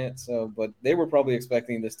profit on it. So, but they were probably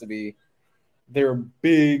expecting this to be their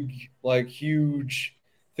big, like, huge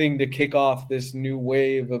thing to kick off this new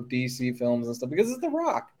wave of DC films and stuff because it's The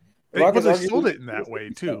Rock. They sold it in that way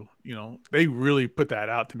too. You know, they really put that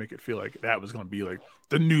out to make it feel like that was going to be like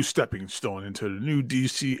the new stepping stone into the new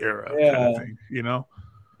DC era kind of thing. You know,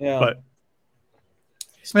 But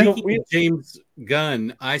speaking of James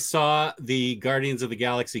Gunn, I saw the Guardians of the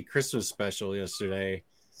Galaxy Christmas special yesterday.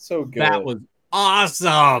 So good. That was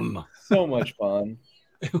awesome. So much fun.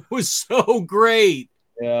 It was so great.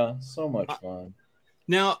 Yeah, so much fun.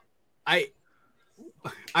 Now, I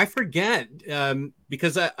forget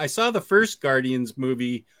because I saw the first Guardians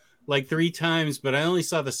movie like 3 times, but I only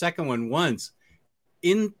saw the second one once.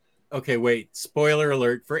 Spoiler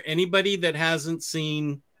alert for anybody that hasn't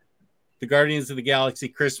seen the Guardians of the Galaxy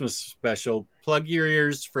Christmas special, plug your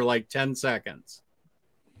ears for like 10 seconds.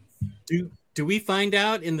 Do we find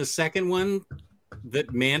out in the second one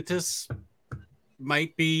that Mantis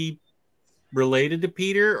might be related to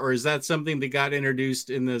Peter, or is that something that got introduced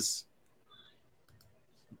in this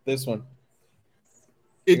one?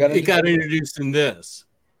 It got introduced in this.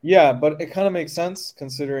 Yeah, but it kind of makes sense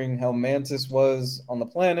considering how Mantis was on the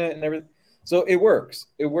planet and everything. So it works.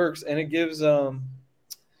 It works, and it gives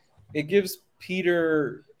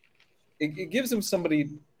Peter, it gives him somebody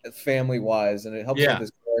family wise, and it helps with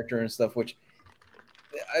his character and stuff. Which,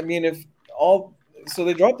 I mean, so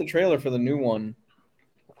they dropped the trailer for the new one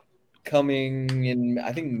coming in,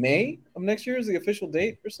 I think May of next year is the official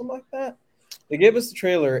date or something like that. They gave us the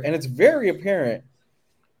trailer, and it's very apparent,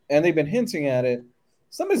 and they've been hinting at it.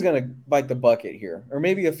 Somebody's going to bite the bucket here, or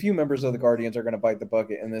maybe a few members of the Guardians are going to bite the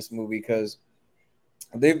bucket in this movie because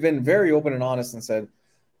they've been very open and honest and said,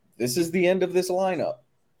 this is the end of this lineup.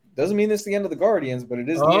 Doesn't mean it's the end of the Guardians, but it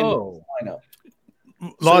is the end of this lineup.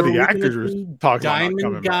 A lot of the actors are talking about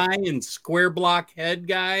Diamond Guy and Square Block Head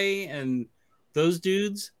Guy and those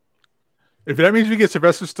dudes. If that means we get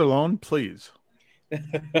Sylvester Stallone, please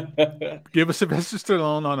give us Sylvester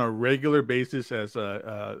Stallone on a regular basis as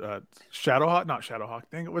a Shadowhawk, not Shadowhawk.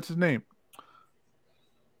 Dang it, what's his name?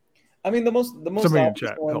 I mean, the most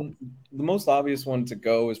obvious one to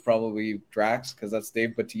go is probably Drax because that's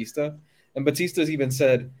Dave Bautista, and Bautista's even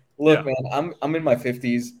said, "Look, man, I'm in my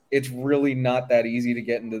 50s. It's really not that easy to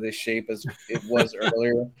get into this shape as it was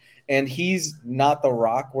earlier." And he's not The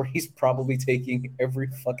Rock, where he's probably taking every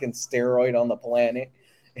fucking steroid on the planet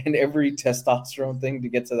and every testosterone thing to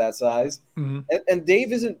get to that size. Mm-hmm. And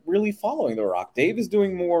Dave isn't really following The Rock. Dave is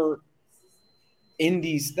doing more not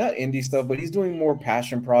indie stuff, but he's doing more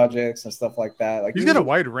passion projects and stuff like that. Like he's got a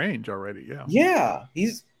wide range already. Yeah. Yeah.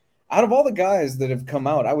 He's out of all the guys that have come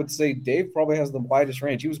out, I would say Dave probably has the widest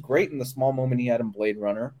range. He was great in the small moment he had in Blade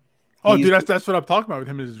Runner. Oh, dude, that's what I'm talking about with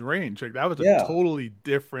him, is his range. Like that was a totally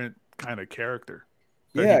different kind of character.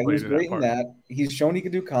 Yeah, he was great in that. He's shown he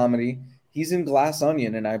could do comedy. He's in Glass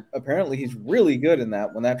Onion, and apparently he's really good in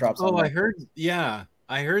that when that drops. Oh, I heard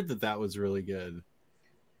that was really good.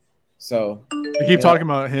 So they keep talking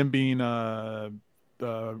about him being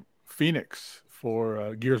Phoenix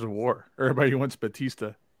for Gears of War. Everybody wants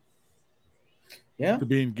Batista. Yeah, to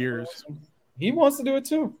be in Gears. He wants to do it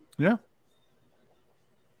too. Yeah.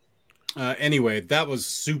 Anyway, that was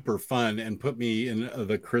super fun and put me in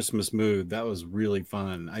the Christmas mood. That was really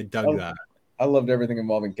fun. I dug that. I loved everything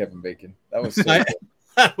involving Kevin Bacon. That was so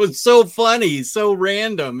that was so funny, so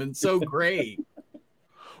random, and so great.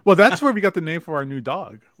 Well, that's where we got the name for our new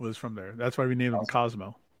dog, was from there. That's why we named him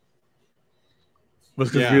Cosmo.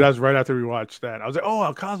 Was because that's right after we watched that. I was like,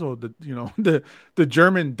 "Oh, Cosmo, the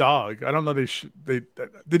German dog." I don't know.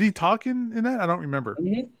 Did he talk in that? I don't remember.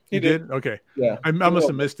 Mm-hmm. He did. Okay. Yeah. I must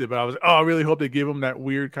have missed it, but I was like, "Oh, I really hope they give him that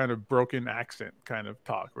weird kind of broken accent kind of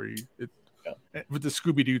talk where with the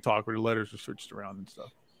Scooby Doo talk where the letters are switched around and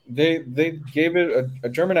stuff." They gave it a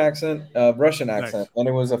German accent, Russian accent, and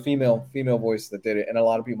it was a female voice that did it, and a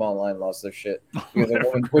lot of people online lost their shit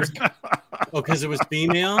because because it was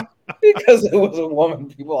female. Because it was a woman,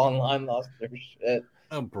 people online lost their shit.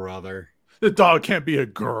 Oh, brother! The dog can't be a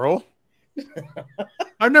girl.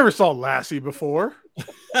 I've never saw Lassie before.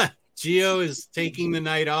 Gio is taking the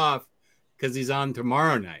night off because he's on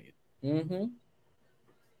tomorrow night. Mm-hmm.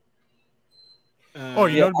 Know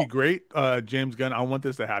it'd be great, James Gunn. I want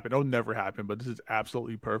this to happen. It'll never happen, but this is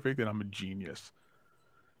absolutely perfect, and I'm a genius.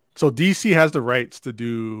 So DC has the rights to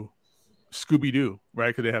do Scooby Doo, right?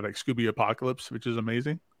 Because they have like Scooby Apocalypse, which is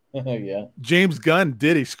amazing. Yeah. James Gunn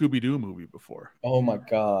did a Scooby Doo movie before. Oh my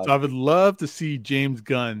god! So I would love to see James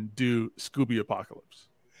Gunn do Scooby Apocalypse.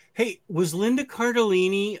 Hey, was Linda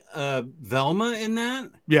Cardellini Velma in that?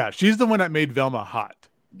 Yeah, she's the one that made Velma hot.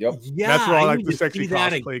 Yep. Yeah, that's where all like the sexy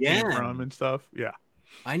cosplay came from and stuff. Yeah.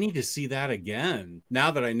 I need to see that again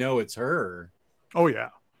now that I know it's her. Oh yeah.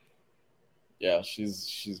 Yeah,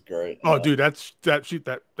 she's great. Oh, dude,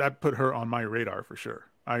 that put her on my radar for sure.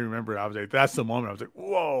 I remember I was like, that's the moment I was like,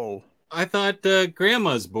 whoa. I thought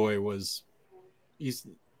Grandma's Boy was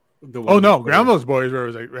the one. Oh no, Grandma's Boy is where I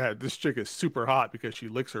was like, yeah, this chick is super hot because she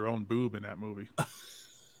licks her own boob in that movie.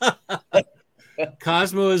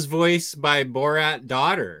 Cosmo is voiced by Borat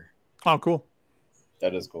daughter. Oh, cool.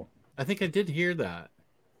 That is cool. I think I did hear that.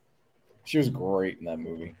 She was great in that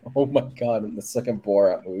movie. Oh my god! In the second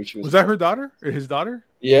Borat movie, she was that her daughter or his daughter?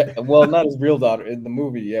 Yeah, well, not his real daughter in the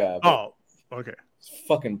movie. Yeah. Oh, okay.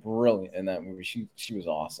 Fucking brilliant in that movie. She was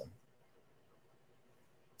awesome.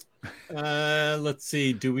 Let's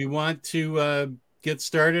see. Do we want to get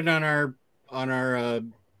started on our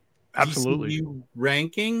absolutely DCU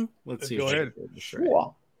ranking? Let's see. Go ahead.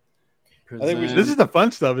 Sure. I think this is the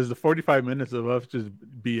fun stuff. Is the 45 minutes of us just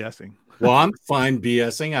BSing. Well, I'm fine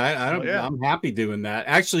BSing. I'm happy doing that.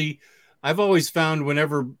 Actually, I've always found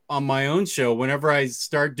whenever on my own show, whenever I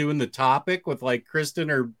start doing the topic with like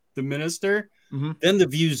Kristen or the minister, then the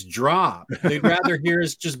views drop. They'd rather hear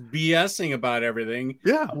us just BSing about everything.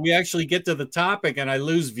 Yeah. We actually get to the topic and I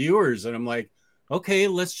lose viewers. And I'm like, okay,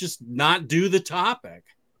 let's just not do the topic.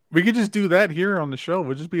 We could just do that here on the show.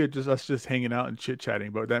 We'll just be us just hanging out and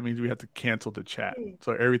chit-chatting, but that means we have to cancel the chat.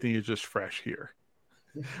 So everything is just fresh here.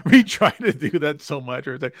 we try to do that so much.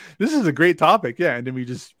 Or it's like, this is a great topic, yeah, and then we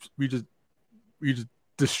just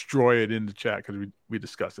destroy it in the chat because we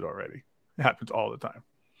discussed it already. It happens all the time.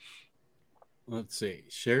 Let's see.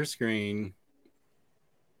 Share screen.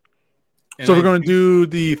 And So we're going to do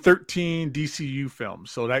the 13 DCU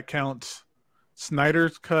films. So that counts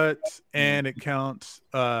Snyder's cut and it counts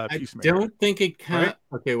Peacemaker. I don't think it counts.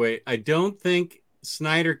 Right? Okay, wait. I don't think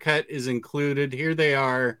Snyder cut is included. Here they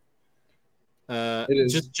are. It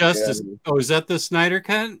is just Justice. Yeah, oh, is that the Snyder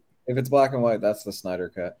cut? if it's black and white, that's the Snyder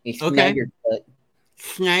cut. Okay.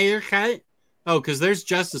 Snyder cut. Oh, because there's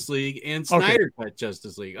Justice League and Snyder cut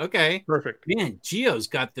Justice League. Okay. Perfect. Man, Gio's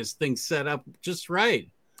got this thing set up just right.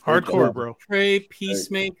 Hardcore, bro. Trey,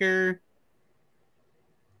 Peacemaker.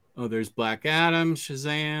 Oh, there's Black Adam,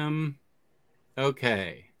 Shazam.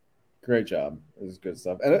 Okay. Great job. It was good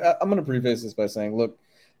stuff. And I'm going to preface this by saying, look,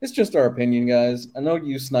 it's just our opinion, guys. I know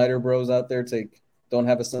you Snyder bros out there don't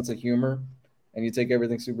have a sense of humor, and you take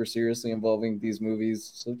everything super seriously involving these movies.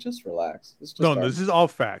 So just relax. This is all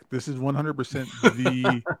fact. This is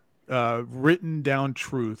 100% the written down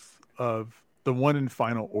truth of the one and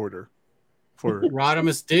final order. For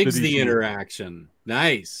Rodimus digs the interaction.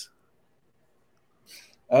 Nice.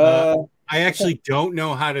 I actually don't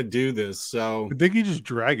know how to do this, so I think you just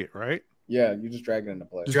drag it, right? Yeah, you just drag it into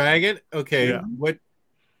place. Drag it? Okay. Yeah. What?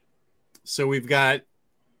 So we've got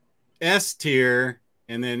S tier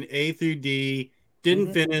and then A through D.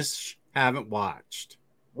 Didn't finish, haven't watched.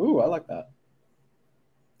 Ooh, I like that.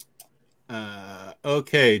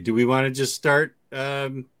 Okay. Do we want to just start?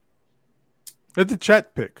 Let the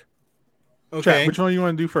chat pick. Okay. Chat, which one do you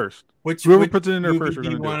want to do first? Whoever puts it in there first, we're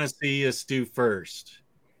going to want to see us do first.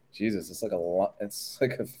 Jesus, it's like a lot. It's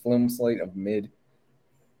like a film slate of mid.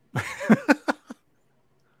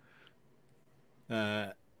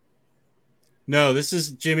 No, this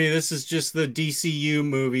is Jimmy. This is just the DCU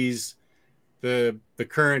movies, the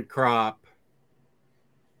current crop.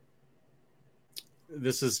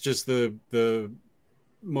 This is just the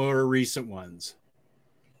more recent ones.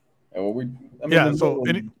 Well, so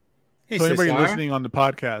anybody Cesar? listening on the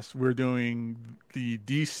podcast, we're doing the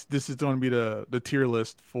DC. This is going to be the tier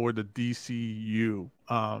list for the DCU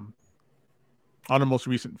on the most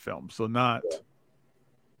recent film. So not.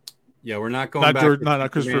 Yeah, we're not going back.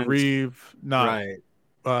 Not Christopher Reeve, not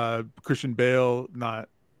right. Christian Bale, not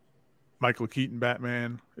Michael Keaton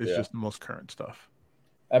Batman. It's just the most current stuff.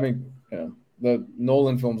 I mean, the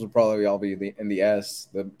Nolan films would probably all be in the S.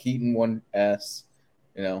 The Keaton one S.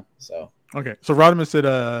 So. Okay, so Rodimus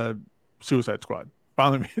said Suicide Squad.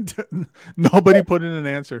 Finally, nobody put in an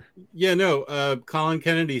answer. Yeah, no. Colin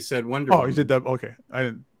Kennedy said Wonder Woman. Oh, he said that. Okay, I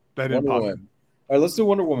didn't Wonder pop Woman. in. All right, let's do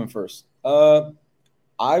Wonder Woman first.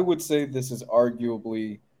 I would say this is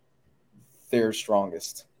arguably their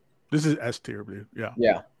strongest. This is S tier, dude. Yeah.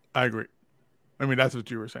 Yeah. I agree. I mean, that's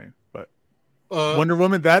what you were saying. But Wonder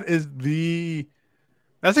Woman, that's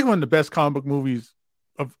like one of the best comic book movies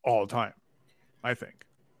of all time, I think.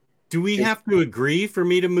 Do we have to agree for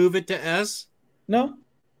me to move it to S? No.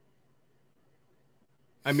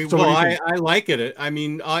 I mean, so I like it. I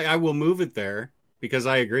mean, I will move it there because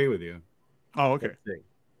I agree with you. Oh, okay.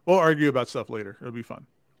 We'll argue about stuff later. It'll be fun.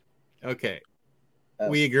 Okay.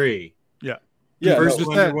 We agree. Yeah. Yeah. Versus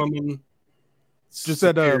Wonder Woman. Just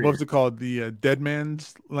that, what was it called? The Dead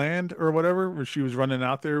Man's Land or whatever, where she was running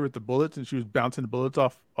out there with the bullets and she was bouncing the bullets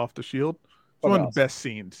off the shield. It's one of the best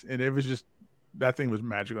scenes. And it was just, that thing was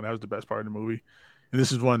magical. That was the best part of the movie. And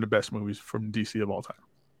this is one of the best movies from DC of all time.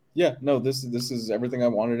 Yeah. No, this is everything I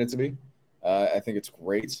wanted it to be. I think it's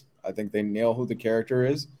great. I think they nail who the character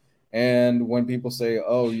is. And when people say,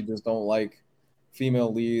 "Oh, you just don't like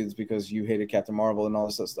female leads because you hated Captain Marvel and all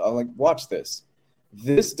this stuff," I'm like, "Watch this.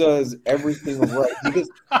 This does everything right."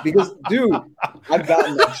 Because, dude, I've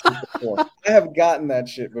gotten that shit before. I have gotten that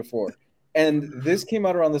shit before. And this came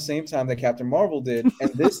out around the same time that Captain Marvel did,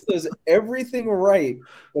 and this does everything right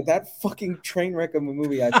that fucking train wreck of a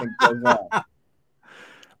movie, I think, does wrong.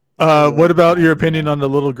 What about your opinion on the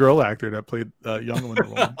little girl actor that played young Wonder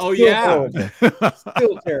Woman? Oh, yeah.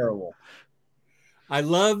 Still terrible. I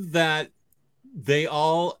love that they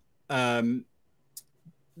all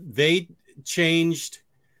they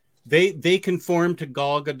conformed to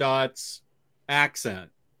Gal Gadot's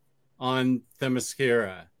accent on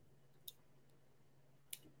Themyscira.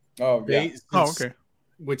 Oh, yeah. Okay.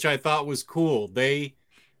 Which I thought was cool.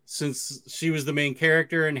 Since she was the main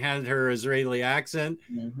character and had her Israeli accent,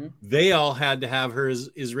 they all had to have her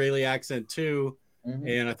Israeli accent too,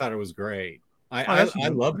 and I thought it was great. I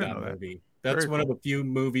love that movie. That's one of the few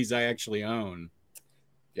movies I actually own.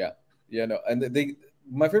 Yeah, no, and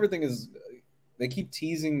my favorite thing is they keep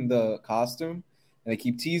teasing the costume, and they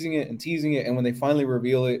keep teasing it, and when they finally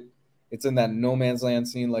reveal it, it's in that no man's land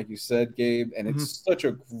scene, like you said, Gabe, and it's such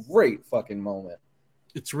a great fucking moment.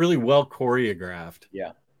 It's really well choreographed.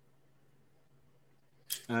 Yeah.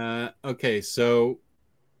 Okay, so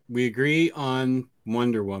we agree on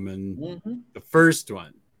Wonder Woman, the first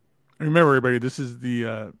one. Remember, everybody, this is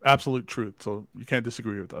the absolute truth, so you can't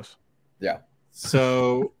disagree with us. Yeah.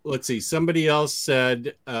 So let's see. Somebody else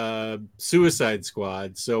said Suicide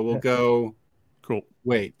Squad. So we'll go. Cool.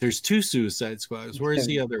 Wait, there's 2 Suicide Squads. Where's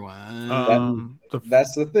the other one?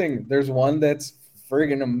 That's the thing. There's one that's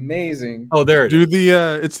friggin' amazing. Oh, there it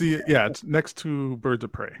is. It's next to Birds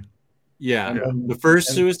of Prey. Yeah. The first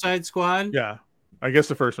Suicide Squad? Yeah. I guess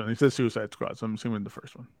the first one. He says Suicide Squad, so I'm assuming the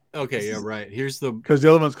first one. Okay, yeah, right. Here's the... Because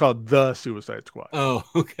the other one's called The Suicide Squad. Oh,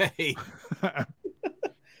 okay.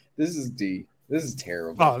 This is D. This is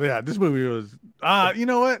terrible. Oh, yeah. This movie was... you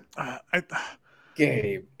know what?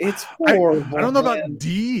 Gabe, it's horrible. I don't know about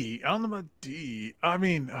D. I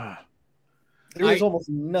mean... there was almost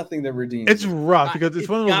nothing that redeemed it's rough because it's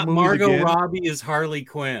one of those movies Margot again. Robbie is Harley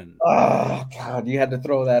Quinn. Oh God, you had to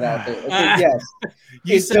throw that out there. Okay,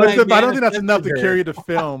 yes, I don't think that's enough to carry the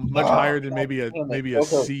film much higher than maybe a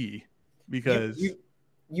C, because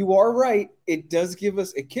you are right. It does give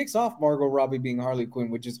us, it kicks off Margot Robbie being Harley Quinn,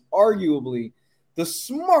 which is arguably the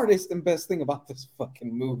smartest and best thing about this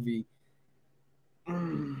fucking movie.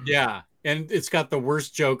 Yeah, and it's got the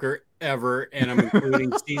worst Joker ever, and I'm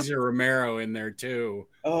including Cesar Romero in there too,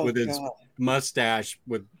 with his mustache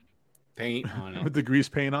with paint on it, with the grease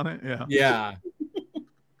paint on it. Yeah.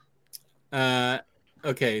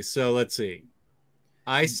 Okay, so let's see.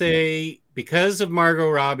 I say because of Margot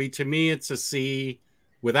Robbie, to me it's a C.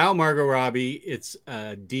 Without Margot Robbie, it's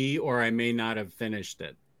a D, or I may not have finished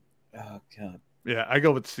it. Oh God. Yeah, I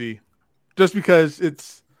go with C, just because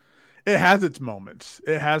it has its moments.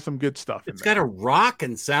 It has some good stuff. It's got a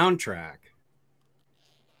rockin' soundtrack.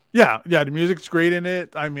 Yeah, the music's great in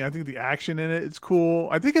it. I mean, I think the action in it's cool.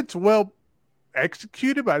 I think it's well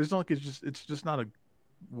executed, but I just don't think it's just not a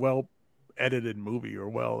well edited movie or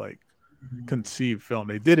well conceived film.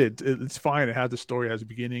 They did it. It's fine. It has the story, it has a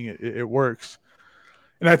beginning. It works,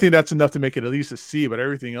 and I think that's enough to make it at least a C. But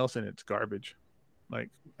everything else in it's garbage. Like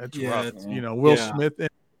it's rough. Will Smith in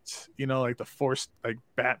it, the forced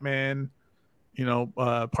Batman,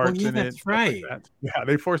 parts in it. That's right. Like that. Yeah,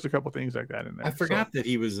 they forced a couple things like that in there. I forgot that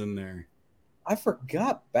he was in there. I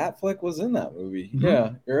forgot Batfleck was in that movie. Mm-hmm.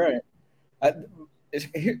 Yeah, you're right.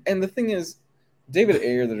 And the thing is, David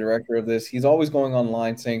Ayer, the director of this, he's always going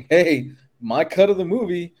online saying, "Hey, my cut of the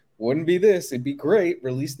movie wouldn't be this. It'd be great.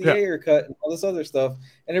 Release the Ayer cut and all this other stuff."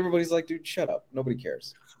 And everybody's like, "Dude, shut up. Nobody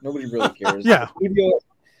cares. Nobody really cares." Yeah.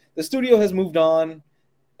 The studio has moved on.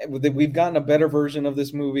 We've gotten a better version of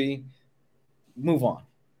this movie. Move on.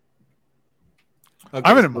 Okay,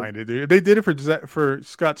 I wouldn't mind it, dude. They did it for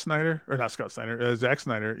Scott Snyder, or not Scott Snyder, Zack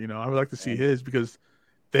Snyder. I would like to see his, because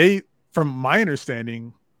from my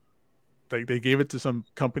understanding, they gave it to some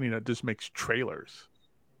company that just makes trailers,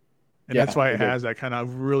 and that's why it has that kind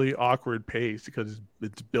of really awkward pace, because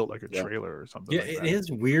it's built like a trailer or something. Yeah, it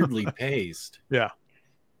is weirdly paced. Yeah,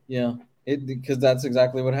 because that's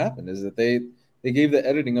exactly what happened. Is that they gave the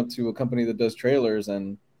editing up to a company that does trailers,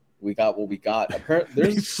 and we got what we got. Apparently,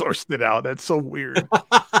 they sourced it out. That's so weird.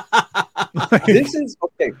 This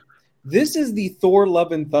is the Thor: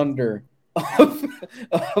 Love and Thunder of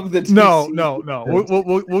the DC.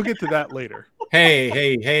 No. We'll get to that later.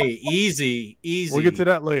 Hey, easy. We'll get to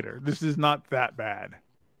that later. This is not that bad.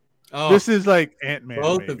 Oh, this is like Ant-Man.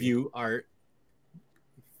 Both of you are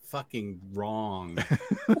fucking wrong.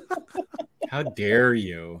 How dare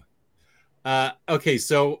you? Okay,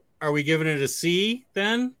 so are we giving it a C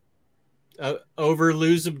then? Over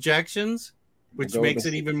lose objections, which makes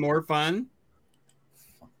it even more fun.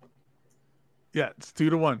 Yeah, it's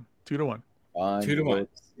 2-1. 2-1. 2-1.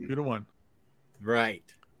 2-1. Right.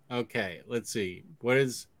 Okay. Let's see. What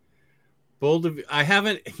is Bold of? I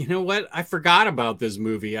haven't. You know what? I forgot about this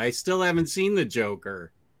movie. I still haven't seen The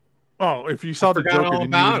Joker. Oh, if you saw The Joker,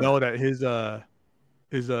 then you would know that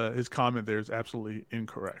his comment there is absolutely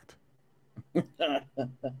incorrect.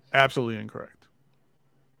 Absolutely incorrect.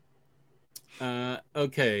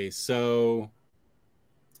 Okay, so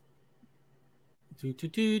I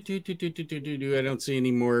don't see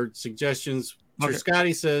any more suggestions. Okay.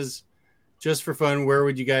 Scotty says, just for fun, where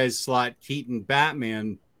would you guys slot Keaton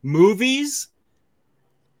Batman movies?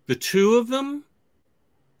 The two of them?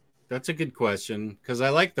 That's a good question, because I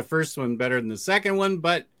like the first one better than the second one,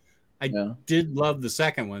 but I did love the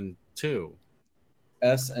second one too.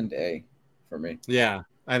 S and A for me. Yeah,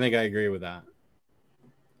 I think I agree with that.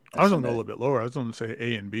 I was going to go a little bit lower. I was going to say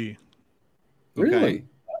A and B. Really?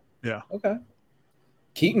 Yeah. Okay.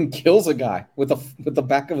 Keaton kills a guy with the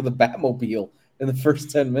back of the Batmobile in the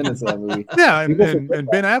first 10 minutes of that movie. Yeah, People and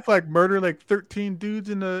forget Ben Affleck murdered like 13 dudes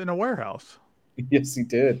in a warehouse. Yes, he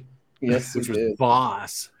did. Yes, Which he was did.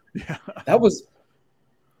 Boss. Yeah. That was.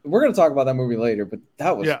 We're gonna talk about that movie later, but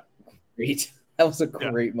that was great. That was a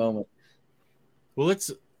great moment. Well,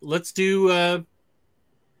 let's do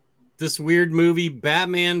this weird movie,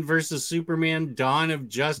 Batman versus Superman: Dawn of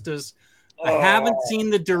Justice. I haven't seen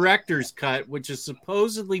the director's cut, which is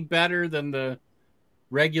supposedly better than the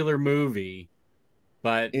regular movie,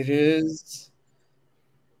 but It is.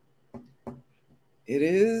 It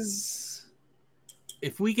is.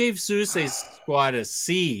 if we gave Suicide Squad a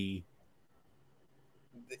C,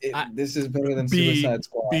 This is better than B Suicide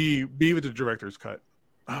Squad. B with the director's cut.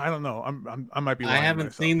 I don't know. I might be lying. I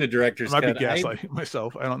haven't seen the director's cut. I might cut. be gaslighting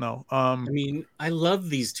myself. I don't know. I mean, I love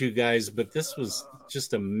these two guys, but this was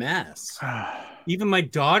just a mess. Even my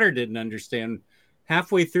daughter didn't understand.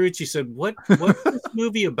 Halfway through it, she said, what's this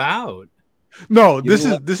movie about? No, this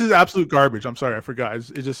is absolute garbage. I'm sorry, I forgot.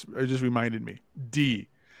 It just reminded me. D,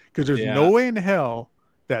 because there's no way in hell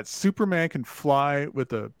that Superman can fly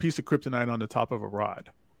with a piece of kryptonite on the top of a rod.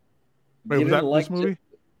 Wait, was that this movie?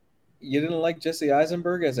 You didn't like Jesse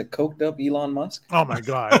Eisenberg as a coked up Elon Musk? Oh my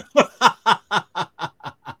god.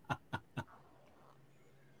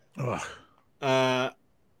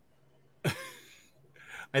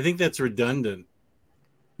 I think that's redundant.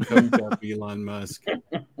 Coked up Elon Musk.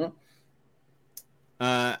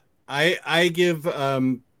 I give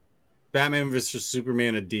Batman vs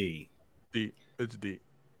Superman a D. D. It's D.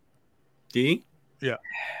 D? Yeah.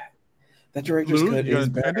 That director's cut is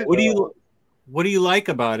better. What do you like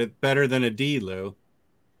about it better than a D, Lou?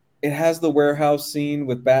 It has the warehouse scene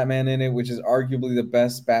with Batman in it, which is arguably the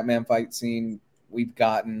best Batman fight scene we've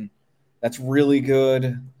gotten. That's really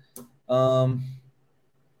good. God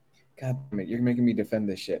damn it, you're making me defend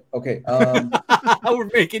this shit. Okay. We're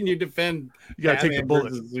making you defend you gotta Batman take the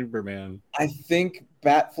bullet. Superman. I think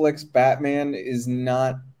Batfleck's Batman is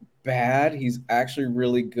not bad. He's actually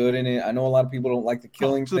really good in it. I know a lot of people don't like the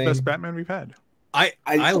killing thing. It's the best Batman we've had. I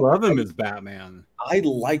love him as Batman. I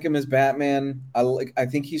like him as Batman. I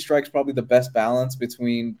think he strikes probably the best balance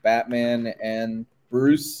between Batman and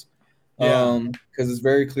Bruce. Yeah. Because it's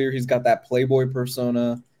very clear he's got that playboy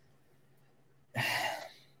persona.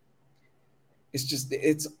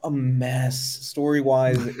 It's a mess.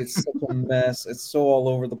 Story-wise, it's such a mess. It's so all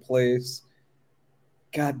over the place.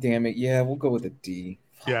 God damn it. Yeah, we'll go with a D.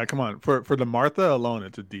 Yeah, come on. For the Martha alone,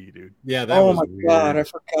 it's a D, dude. Yeah, that was weird. God, I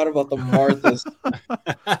forgot about the Marthas.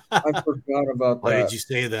 I forgot about that. Why did you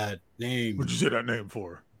say that name? What'd you say that name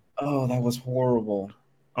for? Oh, that was horrible.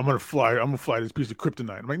 I'm gonna fly this piece of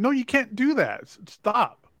kryptonite. I'm like, no, you can't do that.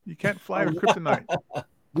 Stop. You can't fly with kryptonite.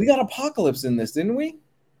 We got Apocalypse in this, didn't we?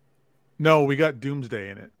 No, we got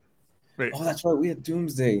Doomsday in it. Wait. Oh, that's right. We had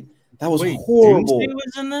Doomsday. That was horrible. Doomsday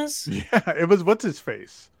was in this? Yeah, it was. What's his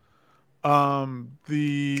face?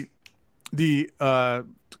 The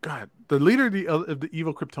leader of the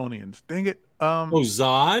evil Kryptonians. Dang it.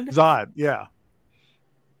 Zod? Zod, yeah.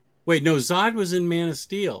 Wait, no, Zod was in Man of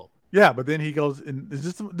Steel. Yeah, but then he goes in. Is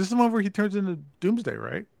this the one where he turns into Doomsday,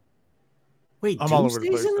 right? Wait, I'm all over the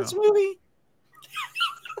place in this movie?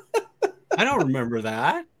 I don't remember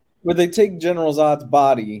that. Where they take General Zod's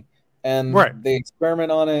body and they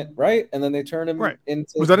experiment on it, right? And then they turn him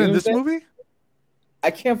into. Was that in this movie?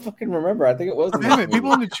 I can't fucking remember. I think it was. Damn it!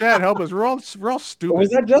 People in the chat help us. We're all stupid. Or was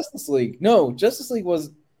that Justice League? No, Justice League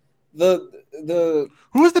was the.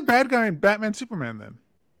 Who was the bad guy in Batman Superman then?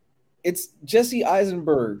 It's Jesse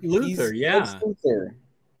Eisenberg. Luther, He's Luther.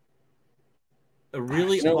 A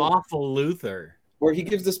really awful Luther. Where he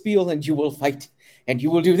gives the spiel, and you will fight, and you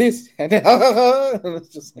will do this, and it's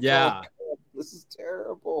just like, oh, this is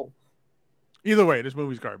terrible. Either way, this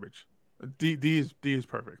movie's garbage. D is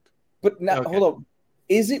perfect. But now, hold on.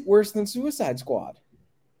 Is it worse than Suicide Squad?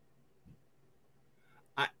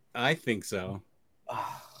 I think so.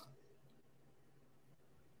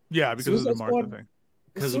 Yeah, because of the Martha thing.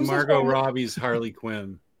 Because of Margot Robbie's Harley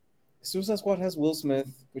Quinn. Suicide Squad has Will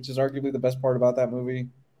Smith, which is arguably the best part about that movie.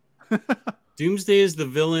 Doomsday is the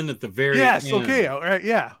villain at the very end. Yes, okay, all right,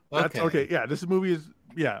 yeah. That's okay. Yeah, this movie is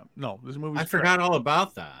this movie I forgot all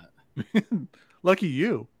about that. Lucky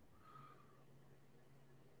you.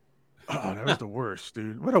 Oh, that was the worst,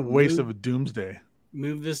 dude. What a waste of a Doomsday.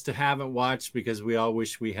 Move this to haven't watched because we all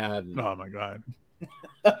wish we had. Oh my god.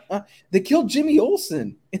 They killed Jimmy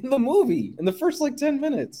Olsen in the movie in the first 10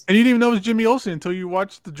 minutes. And you didn't even know it was Jimmy Olsen until you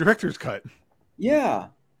watched the director's cut. Yeah.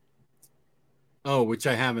 Oh, which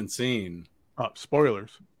I haven't seen. Oh,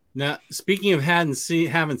 spoilers. Now, speaking of haven't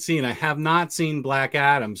seen, I have not seen Black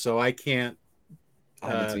Adam, so I can't. I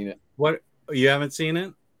haven't seen it. What, you haven't seen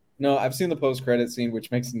it? No, I've seen the post-credit scene,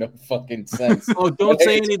 which makes no fucking sense. Oh, don't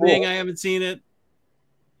say It's anything. cool. I haven't seen it.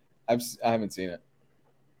 I haven't seen it.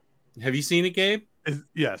 Have you seen it, Gabe?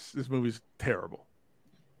 Yes, this movie's terrible.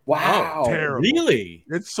 Wow, Terrible. Really?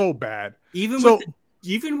 It's so bad. Even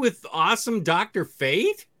with awesome Dr.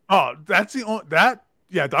 Fate? Oh, that's the only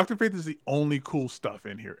Dr. Fate is the only cool stuff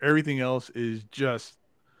in here. Everything else is just.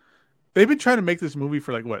 They've been trying to make this movie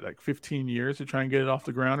for like 15 years to try and get it off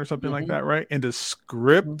the ground or something like that, right? And to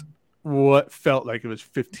script what felt like it was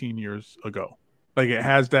 15 years ago. Like it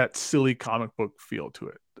has that silly comic book feel to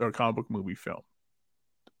it, or comic book movie film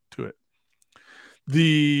to it.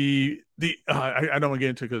 I don't want to get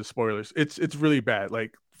into it because of spoilers. It's really bad.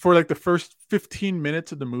 Like for like the first 15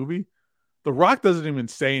 minutes of the movie, The Rock doesn't even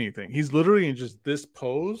say anything. He's literally in just this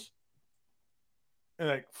pose and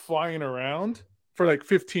like flying around for like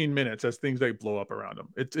 15 minutes as things like blow up around him.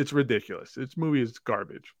 It's ridiculous. This movie is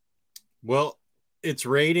garbage. Well, its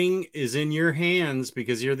rating is in your hands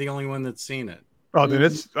because you're the only one that's seen it. Oh,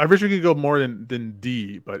 then I wish we could go more than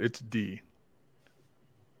D, but it's D.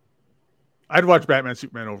 I'd watch Batman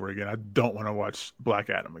Superman over again. I don't want to watch Black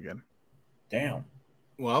Adam again. Damn.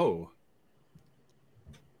 Whoa.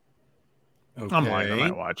 Okay. I'm lying. I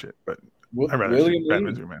might watch it, but I'd rather William see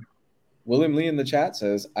Batman Superman. William Lee in the chat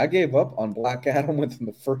says, I gave up on Black Adam within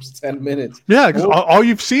the first 10 minutes. Yeah, because all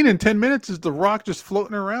you've seen in 10 minutes is The Rock just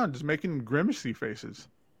floating around, just making grimacy faces.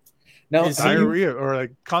 Now, diarrhea or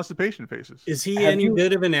like constipation faces. Is he any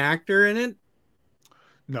good of an actor in it?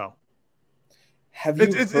 No.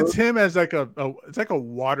 It's him as like it's like a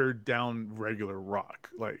watered down regular Rock.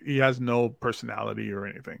 Like he has no personality or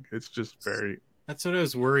anything. It's just very. That's what I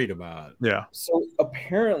was worried about. Yeah. So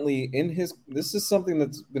apparently this is something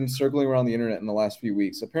that's been circling around the internet in the last few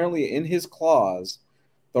weeks. Apparently in his clause,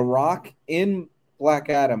 The Rock in Black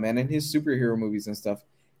Adam and in his superhero movies and stuff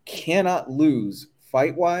cannot lose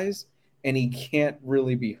fight-wise, and he can't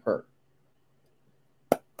really be hurt.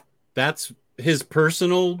 That's his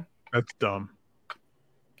personal. That's dumb.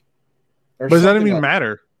 But does that even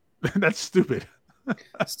matter? That's stupid.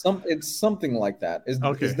 It's something like that. Is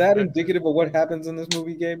okay. That indicative of what happens in this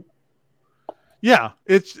movie, Gabe? Yeah,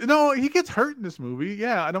 he gets hurt in this movie.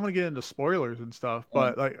 Yeah, I don't want to get into spoilers and stuff,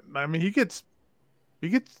 but like I mean, he gets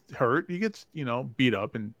hurt. He gets beat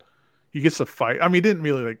up, and he gets a fight. I mean, he didn't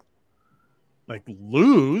really like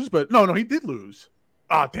lose, but no, he did lose.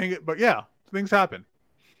 Ah, dang it! But yeah, things happen.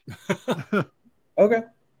 Okay.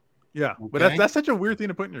 Yeah, okay. But that's such a weird thing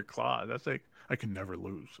to put in your claw. That's like, I can never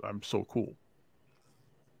lose. I'm so cool.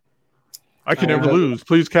 I can never lose.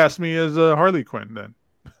 Please cast me as Harley Quinn then.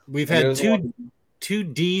 We've had two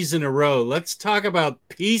D's in a row. Let's talk about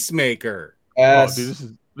Peacemaker. S. Oh,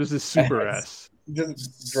 dude, this is super S.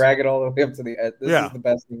 Just drag it all the way up to the S. This is the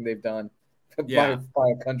best thing they've done by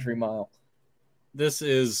a country mile. This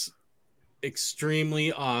is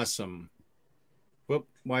extremely awesome. Whoop!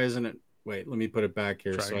 Why isn't it? Wait, let me put it back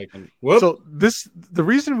here so I can. Whoop. So the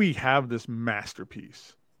reason we have this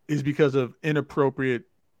masterpiece is because of inappropriate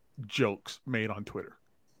jokes made on Twitter.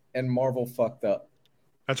 And Marvel fucked up.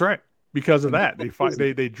 That's right. Because of that,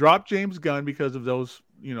 they dropped James Gunn because of those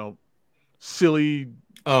silly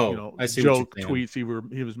joke tweets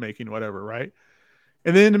he was making, whatever, right?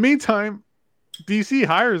 And then in the meantime, DC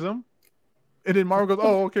hires him, and then Marvel goes,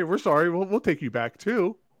 "Oh, okay, we're sorry, we'll take you back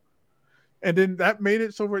too." And then that made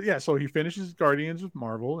it so so he finishes Guardians with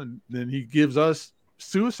Marvel, and then he gives us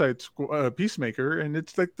Suicide Squad, Peacemaker, and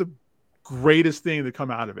it's like the greatest thing to come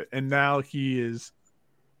out of it. And now he is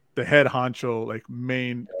the head honcho, like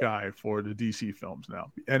main guy for the DC films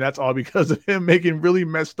now, and that's all because of him making really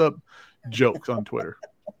messed up jokes on Twitter.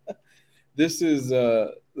 This is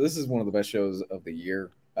one of the best shows of the year.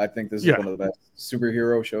 I think this is one of the best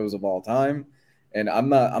superhero shows of all time, and I'm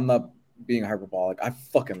not being hyperbolic. I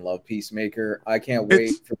fucking love Peacemaker. I can't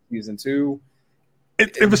wait for season 2.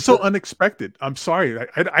 It was so unexpected. I'm sorry.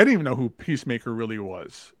 I didn't even know who Peacemaker really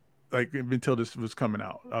was. Like until this was coming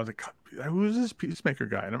out. I was like, who is this Peacemaker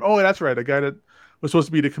guy? And that's right. A guy that was supposed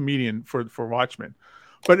to be the comedian for Watchmen.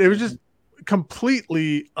 But it was just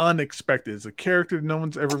completely unexpected. It's a character no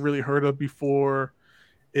one's ever really heard of before.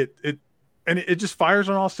 It just fires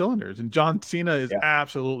on all cylinders, and John Cena is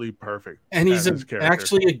absolutely perfect. And he's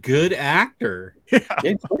actually a good actor. Yeah,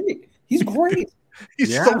 he's great.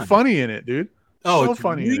 He's so funny in it, dude. Oh, so it's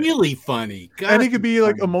funny, really funny. God, and he could be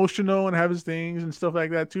like emotional and have his things and stuff like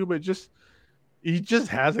that too. But he just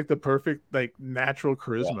has like the perfect like natural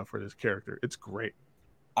charisma for this character. It's great.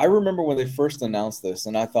 I remember when they first announced this,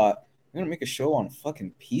 and I thought, You're gonna make a show on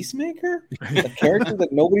fucking Peacemaker, a character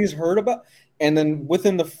that nobody's heard about, and then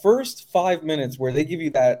within the first 5 minutes where they give you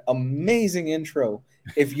that amazing intro,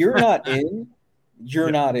 if you're not in,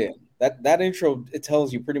 you're not in. That intro, it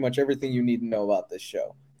tells you pretty much everything you need to know about this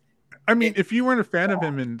show. I mean, if you weren't a fan of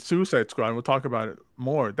him in Suicide Squad, we'll talk about it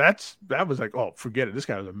more. That was like, oh, forget it. This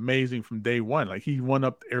guy was amazing from day one. Like he won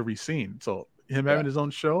up every scene. So him having his own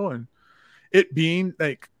show and it being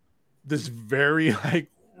like this very like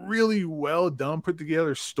really well done, put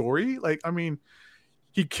together story. Like, I mean,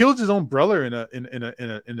 he kills his own brother in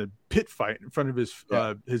a pit fight in front of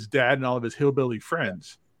his dad and all of his hillbilly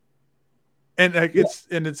friends. And like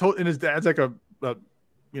his dad's like a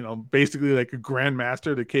basically like a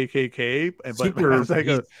grandmaster of the KKK, but super, like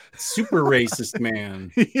a super racist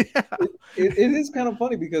man. Yeah. It is kind of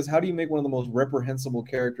funny because how do you make one of the most reprehensible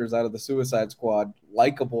characters out of the Suicide Squad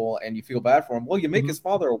likable and you feel bad for him? Well, you make his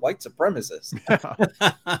father a white supremacist.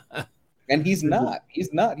 And he's not. He's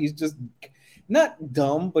just not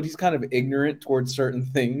dumb, but he's kind of ignorant towards certain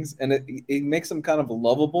things. And it makes him kind of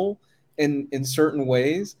lovable in certain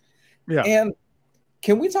ways. Yeah. And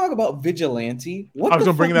can we talk about Vigilante? I was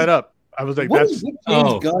gonna bring that up. I was like, what is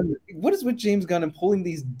with James Gunn and pulling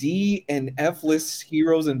these D and F list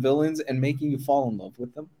heroes and villains and making you fall in love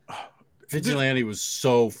with them? Vigilante was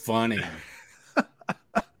so funny.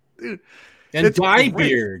 Dude, and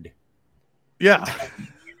Diebeard. Yeah.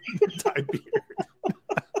 Diebeard.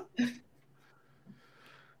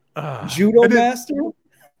 Judo Master?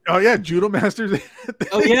 Oh yeah, Judo Masters.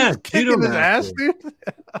 Oh yeah, Judo Master. Dude.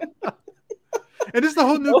 And it's the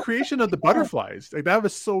whole new creation of the butterflies. Like that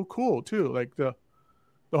was so cool too. Like the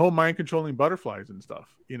whole mind controlling butterflies and stuff.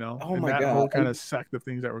 Oh and my that God. whole kind of sect of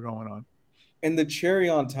things that were going on. And the cherry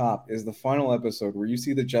on top is the final episode where you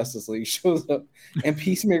see the Justice League shows up and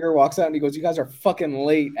Peacemaker walks out and he goes, "You guys are fucking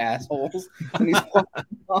late, assholes." And he's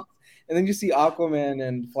walking off. And then you see Aquaman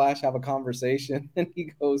and Flash have a conversation and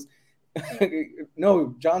he goes,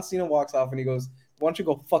 no, John Cena walks off and he goes, "Why don't you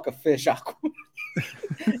go fuck a fish, Aquaman?"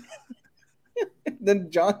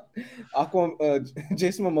 Then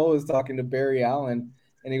Jason Momoa is talking to Barry Allen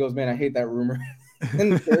and he goes, "Man, I hate that rumor."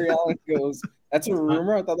 And Barry Allen goes, "That's a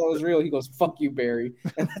rumor? I thought that was real." He goes, "Fuck you, Barry."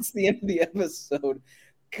 And that's the end of the episode.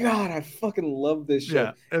 God, I fucking love this show.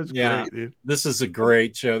 Yeah, it was great, dude. This is a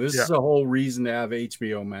great show. This is a whole reason to have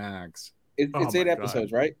HBO Max. It's 8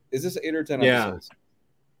 episodes, right? Is this 8 or 10 episodes?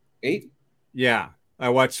 8? Yeah. I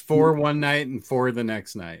watched 4 one night and 4 the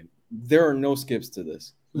next night. There are no skips to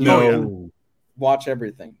this. No. Watch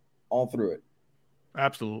everything, all through it.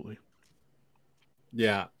 Absolutely.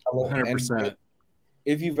 Yeah, 100%.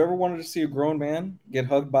 If you've ever wanted to see a grown man get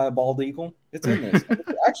hugged by a bald eagle, it's in this.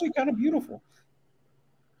 It's actually kind of beautiful.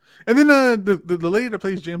 And then the lady that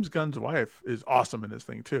plays James Gunn's wife is awesome in this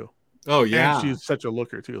thing too. Oh yeah, and she's such a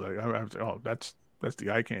looker too. Like that's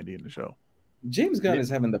the eye candy in the show. James Gunn is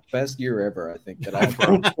having the best year ever, I think. That I've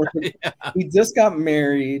He just got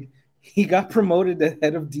married. He got promoted to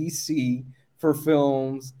head of DC for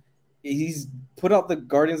films. He's put out the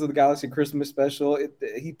Guardians of the Galaxy Christmas special.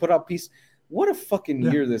 He put out Peace. What a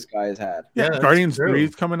fucking year this guy has had. Yeah, Guardians 3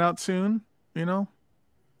 is coming out soon. Man,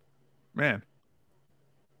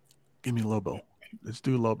 give me Lobo. Let's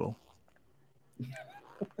do Lobo.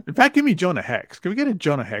 In fact, give me Jonah Hex. Can we get a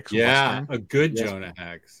Jonah Hex? Yeah, a good Jonah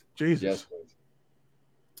Hex. Jesus. Yes, please.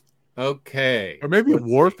 Okay. Or maybe a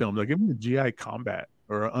war film. Like, give me a GI Combat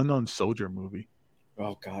or an Unknown Soldier movie.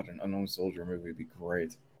 Oh God, an Unknown Soldier movie would be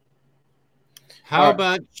great. How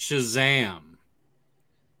about Shazam?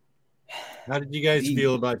 How did you guys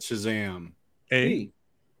feel about Shazam? A.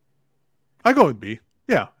 I go with B.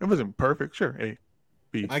 Yeah, it wasn't perfect. Sure, A.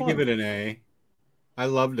 B. I give it an A. I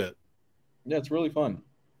loved it. Yeah, it's really fun.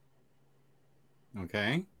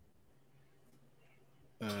 Okay.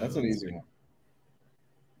 That's an easy one.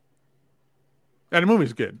 And the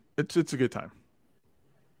movie's good. It's a good time.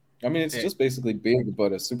 I mean, it's just basically big,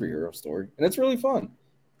 but a superhero story, and it's really fun.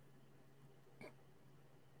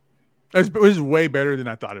 It was way better than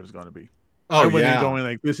I thought it was going to be. Oh, I went in going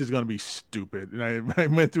like, this is going to be stupid, and I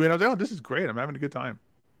went through it. And I was like, oh, this is great. I'm having a good time.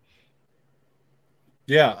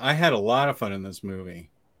 Yeah, I had a lot of fun in this movie,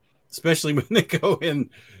 especially when they go in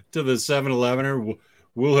to the 7-Eleven or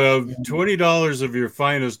we'll have $20 of your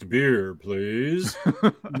finest beer, please.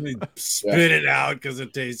 They spit it out because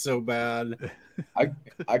it tastes so bad.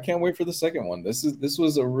 I can't wait for the second one. This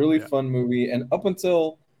was a really fun movie, and up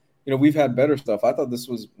until we've had better stuff. I thought this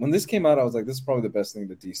was, when this came out, I was like, this is probably the best thing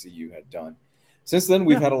the DCU had done. Since then,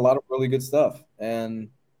 we've had a lot of really good stuff, and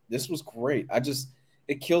this was great.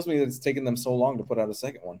 It kills me that it's taken them so long to put out a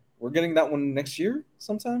second one. We're getting that one next year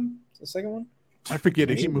sometime. The second one. I forget.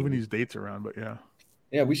 They keep moving these dates around, but yeah.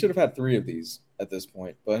 Yeah, we should have had 3 of these at this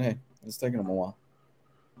point, but hey, it's taking them a while.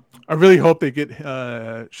 I really hope they get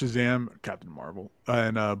Shazam, Captain Marvel,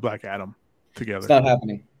 and Black Adam together. It's not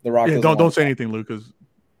happening. The Rock. Yeah, doesn't don't want say that. anything, Luke, because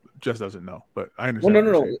Jess doesn't know. But I Well,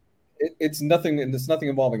 understand. no. It's nothing. It's nothing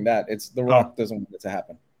involving that. It's The Rock doesn't want it to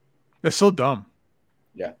happen. That's so dumb.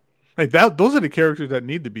 Yeah. Like that. Those are the characters that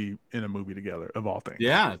need to be in a movie together, of all things.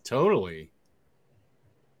 Yeah, totally.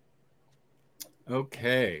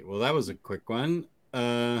 Okay, well, that was a quick one.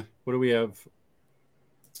 What do we have?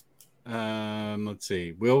 Let's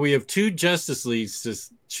see. Well, we have 2 Justice Leagues to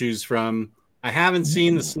choose from. I haven't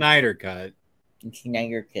seen the Snyder Cut.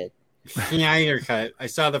 Snyder Cut. Snyder Cut. I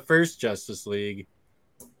saw the first Justice League.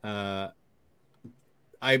 I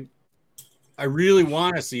really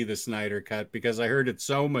want to see the Snyder Cut because I heard it's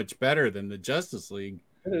so much better than the Justice League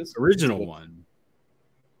original one.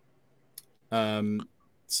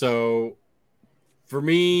 So for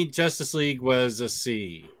me, Justice League was a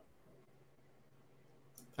C.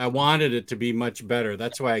 I wanted it to be much better.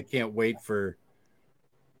 That's why I can't wait to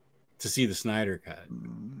see the Snyder Cut.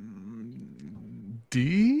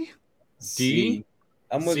 D? D?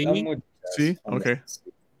 I'm with C? Okay. C.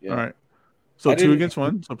 Yeah. All right. So 2 against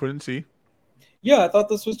 1. So put it in C. Yeah, I thought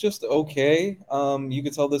this was just okay. You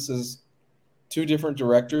could tell this is 2 different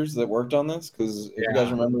directors that worked on this because if you guys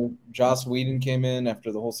remember, Joss Whedon came in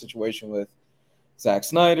after the whole situation with Zack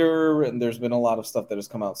Snyder, and there's been a lot of stuff that has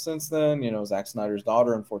come out since then. You know, Zack Snyder's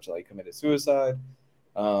daughter unfortunately committed suicide.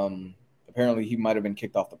 Apparently, he might have been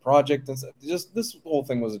kicked off the project, and just this whole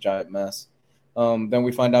thing was a giant mess. Then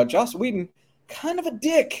we find out Joss Whedon, kind of a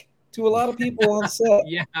dick to a lot of people on set.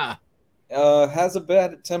 Yeah, has a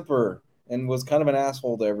bad temper and was kind of an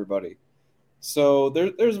asshole to everybody. So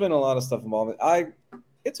there's been a lot of stuff involved.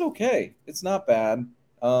 It's okay. It's not bad.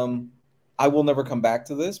 I will never come back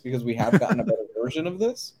to this because we have gotten a better version of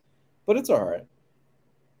this, but it's all right.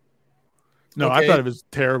 No, Okay. I thought it was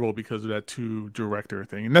terrible because of that 2 director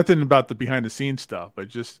thing. And nothing about the behind the scenes stuff, but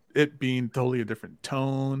just it being totally a different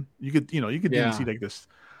tone. You could even see like this.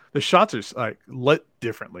 The shots are like lit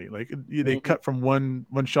differently. Like they cut from one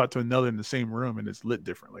shot to another in the same room, and it's lit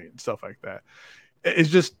differently and stuff like that. It's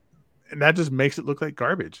just, and that just makes it look like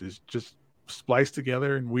garbage. It's just spliced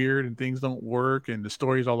together and weird, and things don't work, and the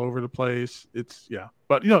story's all over the place. It's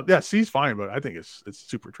but C's fine, but I think it's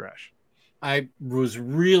super trash. I was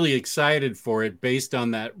really excited for it based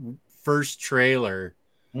on that first trailer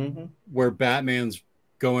where Batman's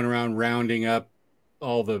going around rounding up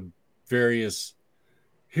all the various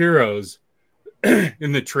heroes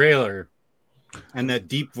in the trailer, and that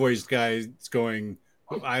deep voiced guy is going,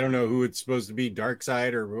 I don't know who it's supposed to be,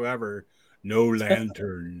 Darkseid or whoever. No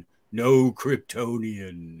Lantern, no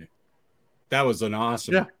Kryptonian. That was an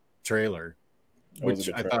awesome trailer, which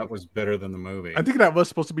I thought was better than the movie. I think that was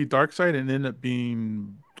supposed to be Darkseid and ended up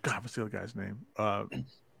being, God, what's the other guy's name? I'm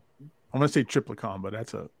gonna say Triplicon, but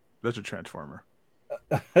that's a Transformer.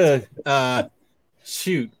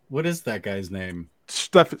 Shoot, what is that guy's name?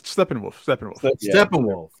 Steppenwolf.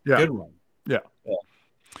 Steppenwolf. Yeah. Good one. Yeah,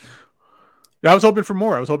 I was hoping for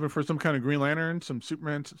more. I was hoping for some kind of Green Lantern, some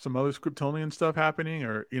Superman, some other Kryptonian stuff happening,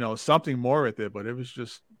 or something more with it. But it was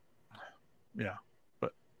just,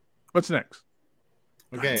 But what's next?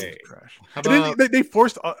 Okay. Trash. How And about, then they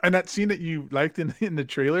forced, and that scene that you liked in the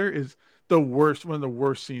trailer is one of the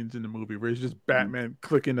worst scenes in the movie, where it's just Batman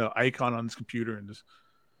clicking the icon on his computer and just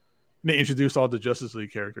they introduce all the Justice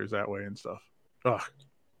League characters that way and stuff. Ugh.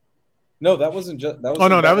 No, that wasn't just. That was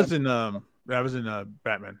that was in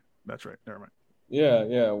Batman. That's right. Never mind.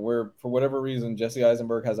 Yeah. Where for whatever reason Jesse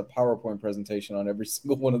Eisenberg has a PowerPoint presentation on every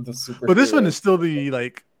single one of the super. But this one is still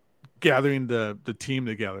the gathering the team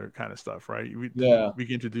together kind of stuff, right? We can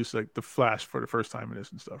introduce like the Flash for the first time in this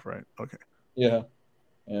and stuff, right? Okay. Yeah.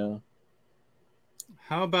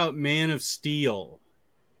 how about Man of Steel?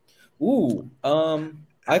 Ooh.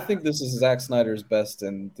 I think this is Zack Snyder's best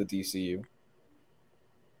in the DCU,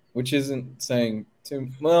 which isn't saying too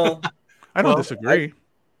well. I don't disagree.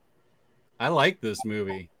 I like this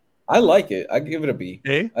movie. I like it. I give it a B.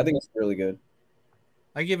 A? I think it's really good.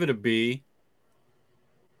 I give it a B.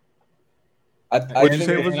 What'd you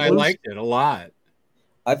say it was, I liked it a lot.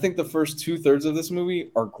 I think the first 2/3 of this movie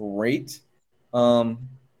are great.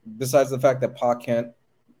 Besides the fact that Pa Kent,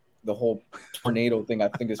 the whole tornado thing, I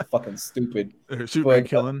think is fucking stupid. Superman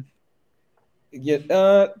killing.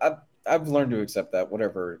 I've learned to accept that.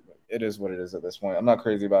 Whatever, it is what it is at this point. I'm not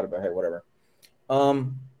crazy about it, but hey, whatever.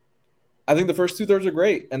 I think the first 2/3 are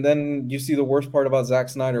great, and then you see the worst part about Zack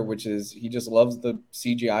Snyder, which is he just loves the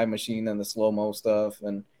CGI machine and the slow-mo stuff,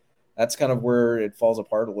 and that's kind of where it falls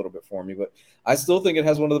apart a little bit for me. But I still think it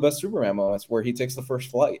has one of the best Superman moments where he takes the first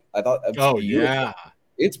flight. I thought. Oh, yeah.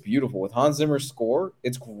 It's beautiful with Hans Zimmer's score.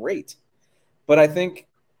 It's great, but I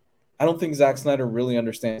don't think Zack Snyder really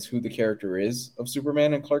understands who the character is of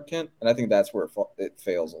Superman and Clark Kent, and I think that's where it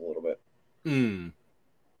fails a little bit.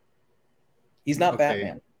 He's not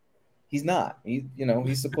Batman. He's not.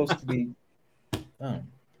 He's supposed to be. Oh,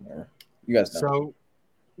 whatever. You guys know. So,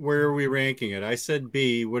 where are we ranking it? I said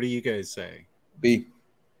B. What do you guys say? B.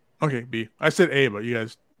 Okay, B. I said A, but you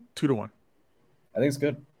guys 2-1. I think it's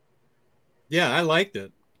good. Yeah, I liked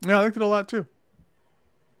it. Yeah, I liked it a lot too.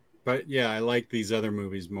 But yeah, I like these other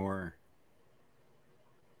movies more.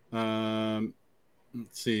 Let's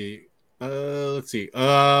see. Let's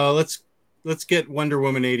get Wonder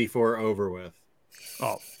Woman 84 over with.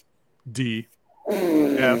 Oh, D,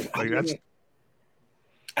 F. Like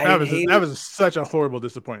that was such a horrible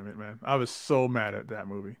disappointment, man. I was so mad at that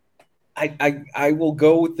movie. I will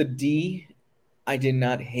go with the D. I did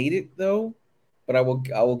not hate it though, but I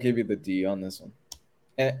will give you the D on this one.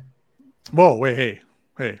 Whoa, wait,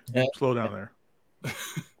 hey, slow down there.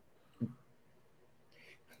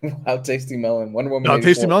 How Tasty Melon, Wonder Woman. No,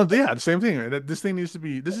 Tasty Melon, yeah, the same thing. This thing needs to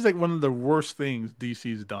be. This is like one of the worst things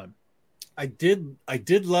DC's done. I did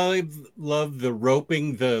love the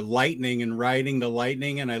roping the lightning and riding the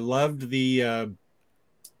lightning, and I loved the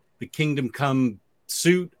Kingdom Come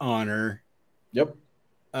suit on her. Yep.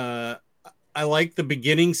 I like the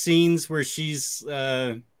beginning scenes where she's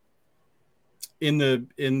in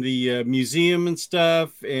the museum and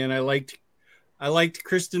stuff, and I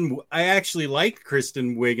Kristen. I actually liked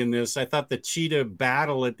Kristen Wiig in this. I thought the cheetah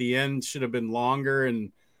battle at the end should have been longer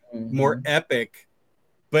and more epic,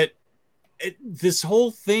 but this whole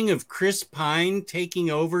thing of Chris Pine taking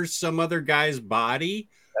over some other guy's body,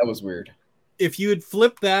 that was weird. If you had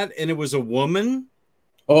flipped that and it was a woman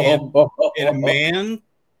and a man,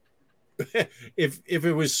 if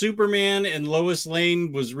it was Superman and Lois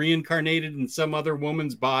Lane was reincarnated in some other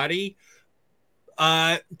woman's body,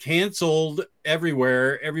 canceled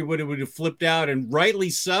everywhere. Everybody would have flipped out, and rightly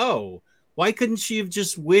so. Why couldn't she have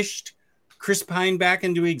just wished Chris Pine back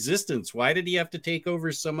into existence? Why did he have to take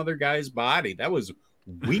over some other guy's body? That was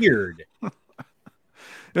weird.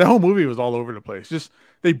 The whole movie was all over the place. Just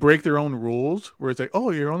they break their own rules where it's like,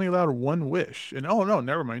 oh, you're only allowed one wish, and oh no,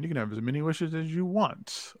 never mind, you can have as many wishes as you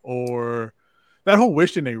want. Or that whole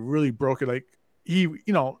wish thing, they really broke it. Like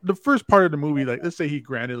the first part of the movie, like let's say he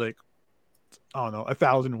granted like, I don't know,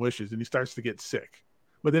 1,000 wishes, and he starts to get sick.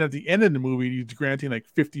 But then at the end of the movie, he's granting like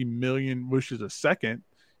 50 million wishes a second.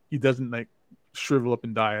 He doesn't like shrivel up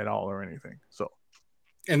and die at all or anything. So,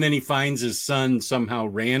 and then he finds his son somehow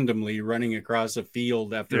randomly running across a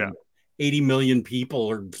field after 80 million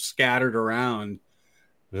people are scattered around.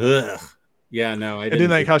 Ugh. Yeah, no, I didn't. And then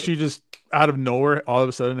like how she just out of nowhere all of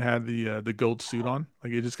a sudden had the gold suit on.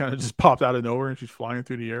 Like it just kind of just popped out of nowhere and she's flying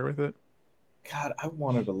through the air with it. God, I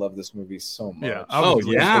wanted to love this movie so much. Yeah,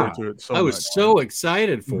 I was so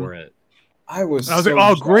excited for it. I was like,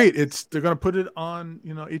 oh, great! They're gonna put it on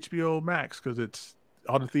HBO Max because it's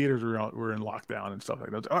all the theaters were in lockdown and stuff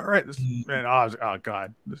like that. All right, oh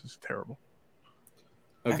god, this is terrible.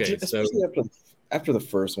 Okay, especially after the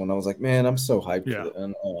first one, I was like, man, I'm so hyped for it.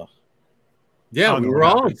 And we were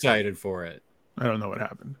all excited for it. I don't know what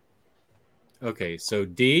happened. Okay, so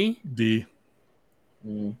D.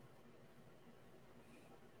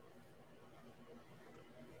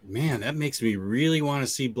 Man, that makes me really want to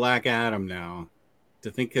see Black Adam now.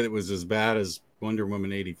 To think that it was as bad as Wonder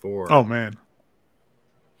Woman 84. Oh man.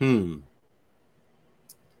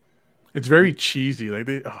 It's very cheesy. Like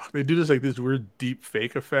they do this weird deep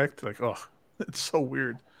fake effect. Like, it's so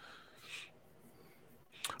weird.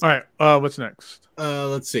 All right, what's next?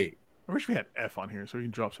 Let's see. I wish we had F on here so we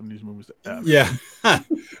can drop some of these movies to F. Yeah.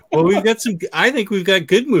 Well, we've got I think we've got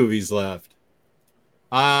good movies left.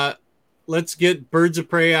 Let's get Birds of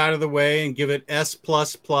Prey out of the way and give it S++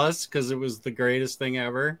 because it was the greatest thing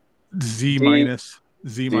ever. Z minus.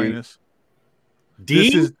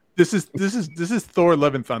 D? This is Thor: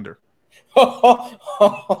 Love and Thunder. No.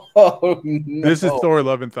 This is Thor: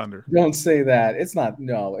 Love and Thunder. Don't say that. It's not.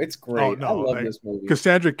 No, it's great. Oh, no, I love this movie.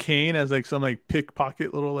 Cassandra Cain as like some like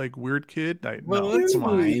pickpocket little like weird kid. That's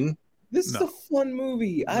fine. This is a fun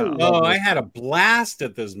movie. I had a blast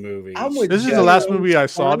at this movie. This is the last movie I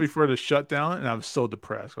saw before the shutdown, and I was so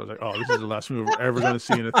depressed. I was like, "Oh, this is the last movie we're ever going to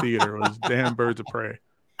see in a theater." It was damn Birds of Prey.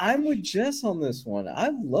 I'm with Jess on this one. I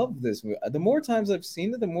love this movie. The more times I've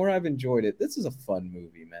seen it, the more I've enjoyed it. This is a fun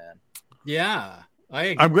movie, man. Yeah.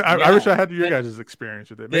 I wish I had your guys' experience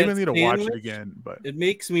with it. Maybe I need to watch it again, but it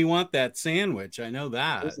makes me want that sandwich. I know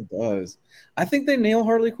that. Yes, it does. I think they nail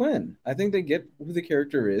Harley Quinn. I think they get who the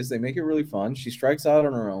character is. They make it really fun. She strikes out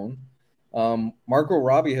on her own. Margot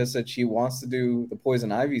Robbie has said she wants to do the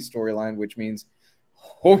Poison Ivy storyline, which means,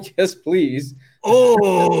 oh yes, please.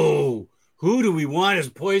 Oh, who do we want as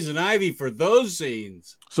Poison Ivy for those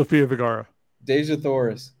scenes? Sofia Vergara. Deja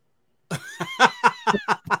Thoris.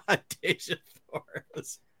 Deja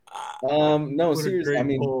Thoris. No, What a seriously. I great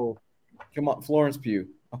mean, poll. come on, Florence Pugh.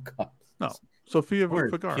 Oh God. No, Sofia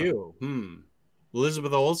Florence Vergara. Pugh.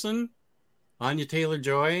 Elizabeth Olsen, Anya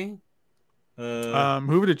Taylor-Joy.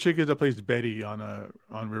 Who the chick is that plays Betty on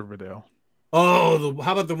Riverdale? Oh,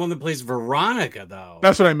 how about the one that plays Veronica though?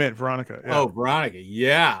 That's what I meant, Veronica. Yeah. Oh, Veronica.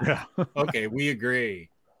 Yeah. Yeah. Okay, we agree.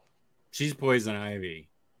 She's Poison Ivy.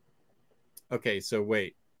 Okay, so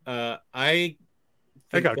wait. I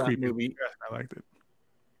think got that creepy. movie. I liked it.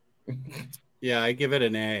 Yeah, I give it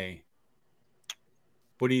an A.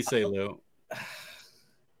 What do you say, Lou?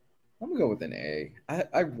 I'm gonna go with an A.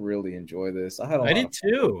 I really enjoy this. I had a I lot did of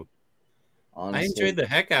fun, too. honestly. I enjoyed the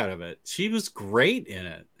heck out of it. She was great in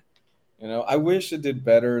it. You know, I wish it did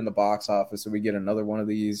better in the box office so we get another one of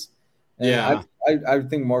these. And Yeah. I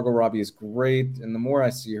think Margot Robbie is great, and the more I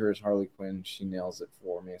see her as Harley Quinn, she nails it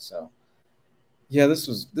for me. So, yeah, this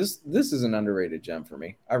is an underrated gem for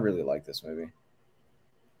me. I really like this movie.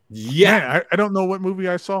 Yeah. Man, I don't know what movie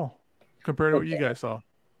I saw compared to what you guys saw.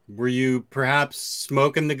 Were you perhaps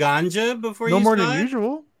smoking the ganja before No you more saw than it?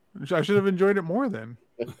 usual. I should have enjoyed it more then.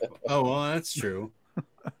 Oh, well, that's true.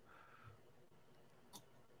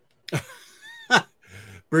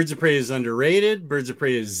 Birds of Prey is underrated. Birds of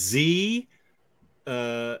Prey is Z.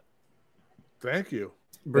 Thank you.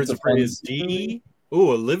 Birds It's a of Prey fun is D.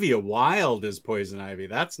 Oh, Olivia Wilde is Poison Ivy.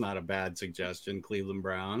 That's not a bad suggestion, Cleveland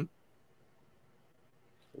Brown.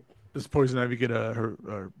 Does Poison Ivy get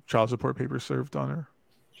her child support papers served on her?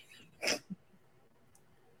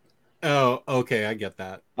 Oh, okay. I get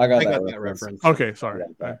that. I got that reference. Okay, sorry.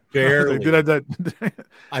 I Barely. Did I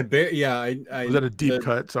I was that a deep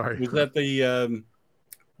cut? Sorry. Was that the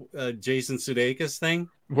Jason Sudeikis thing?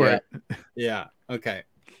 Right. Yeah. Okay.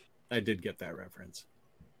 I did get that reference.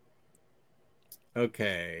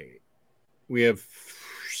 Okay. We have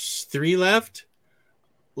 3 left.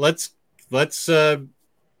 Let's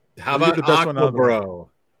how about the best one out of the way. Aquabro?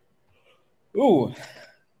 Ooh.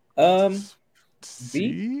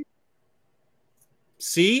 See?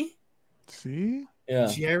 See? Yeah.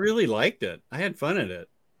 Gee, I really liked it. I had fun at it.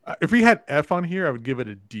 If we had F on here, I would give it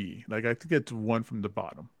a D. Like I think it's one from the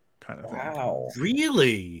bottom, kind of thing. Wow.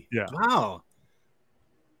 Really? Yeah. Wow.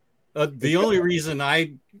 The only reason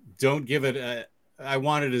I don't give it I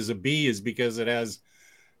want it as a B is because it has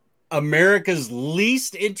America's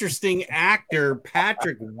least interesting actor,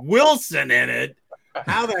 Patrick Wilson, in it.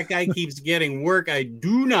 How that guy keeps getting work, I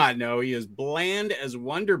do not know. He is bland as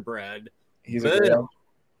Wonder Bread. He's a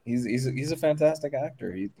fantastic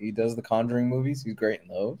actor. He does the Conjuring movies. He's great in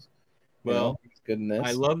those. Well, he's good in this.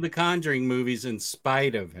 I love the Conjuring movies in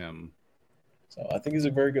spite of him. So I think he's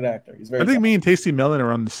a very good actor. He's very. I think me and Tasty Melon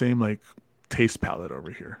are on the same like taste palette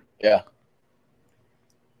over here. Yeah.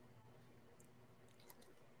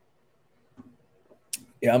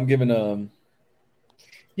 Yeah, I'm giving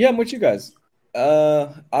Yeah, I'm with you guys.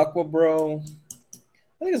 Aqua Bro.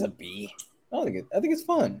 I think it's a B. I think it's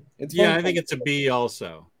fun. It's fun. I think it's a B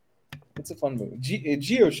also. It's a fun movie.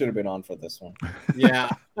 Gio should have been on for this one.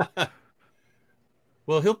 Yeah.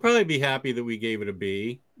 Well, he'll probably be happy that we gave it a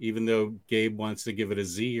B, even though Gabe wants to give it a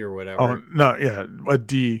Z or whatever. Oh no, yeah, a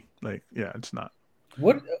D. Like, yeah, it's not.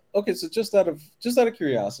 What? Okay, so just out of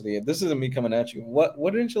curiosity, this isn't me coming at you. What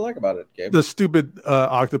didn't you like about it, Gabe? The stupid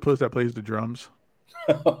octopus that plays the drums.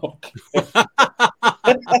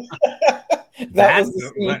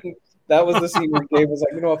 That was the scene where Gabe was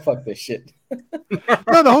like, you know what, fuck this shit.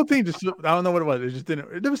 No, the whole thing just, I don't know what it was. It just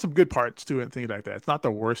didn't, there was some good parts to it and things like that. It's not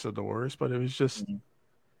the worst of the worst, but it was just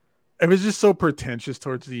so pretentious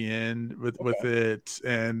towards the end with it.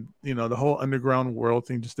 And, you know, the whole underground world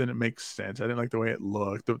thing just didn't make sense. I didn't like the way it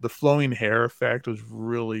looked. The flowing hair effect was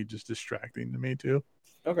really just distracting to me too.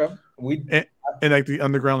 Okay. And like the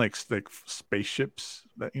underground, like spaceships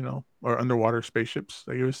that, you know, or underwater spaceships.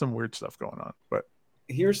 Like, there was some weird stuff going on, but.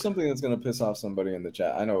 Here's something that's going to piss off somebody in the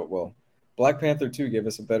chat. I know it will. Black Panther 2 gave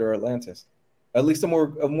us a better Atlantis. At least a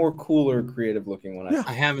more cooler, creative looking one.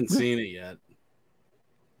 I haven't seen it yet.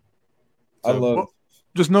 I love.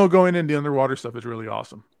 Just know going in the underwater stuff is really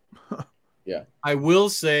awesome. Yeah. I will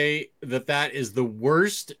say that is the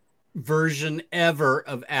worst version ever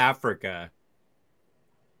of Africa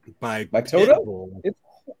by Toto.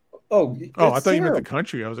 I thought you meant the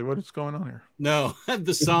country. I was like, what is going on here? No,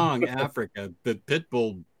 the song Africa that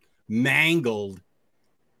Pitbull mangled.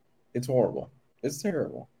 It's horrible. It's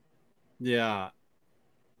terrible. Yeah.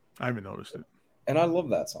 I haven't noticed it. And I love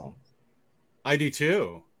that song. I do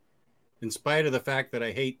too. In spite of the fact that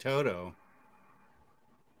I hate Toto,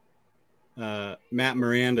 Matt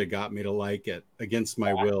Miranda got me to like it against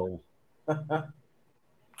my will.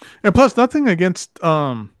 And plus, nothing against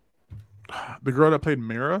the girl that played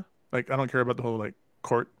Mira. Like, I don't care about the whole like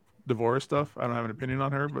court divorce stuff. I don't have an opinion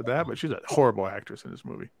on her, but she's a horrible actress in this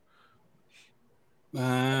movie.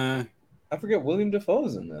 I forget William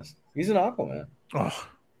Dafoe's in this. He's an Aquaman.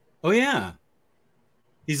 Oh yeah.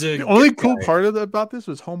 He's the only cool part about this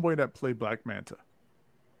was homeboy that played Black Manta.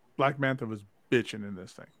 Black Manta was bitching in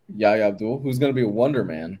this thing. Yahya Abdul, who's going to be Wonder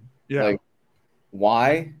Man. Yeah. Like,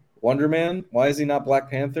 why Wonder Man? Why is he not Black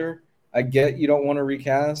Panther? I get you don't want to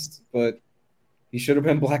recast, but he should have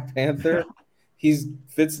been Black Panther. He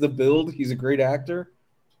fits the build. He's a great actor.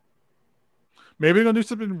 Maybe they're gonna do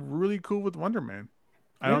something really cool with Wonder Man.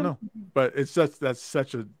 I don't know, but that's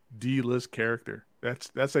such a D-list character.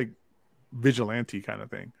 That's like vigilante kind of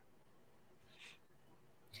thing.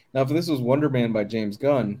 Now, if this was Wonder Man by James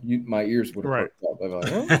Gunn, my ears would have perked up. I'm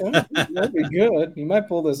like, okay, that'd be good. He might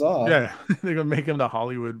pull this off. Yeah, they're gonna make him the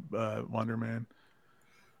Hollywood Wonder Man.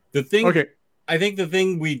 I think the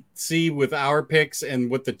thing we see with our picks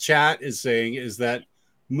and what the chat is saying is that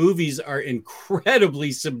movies are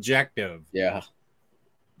incredibly subjective. Yeah,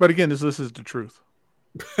 but again, this is the truth.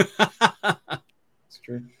 It's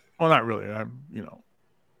true. Well, not really.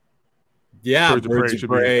 Yeah, Birds of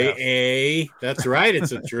Prey. That's right. It's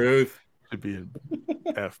the truth. Should be an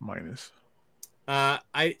F minus.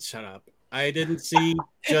 Shut up. I didn't see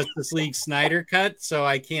Justice League Snyder cut, so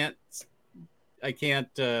I can't.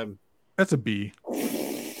 That's a B.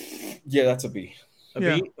 Yeah, that's a B.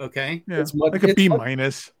 B? Okay. Yeah, it's like a B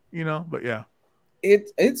minus, but yeah.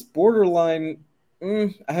 It's borderline.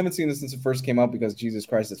 I haven't seen this since it first came out because Jesus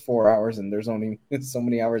Christ, it's 4 hours and there's only so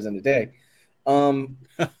many hours in a day.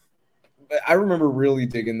 But I remember really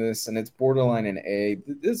digging this, and it's borderline an A.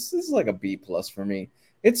 This is like a B plus for me.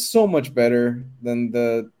 It's so much better than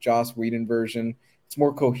the Joss Whedon version. It's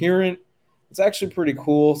more coherent. It's actually pretty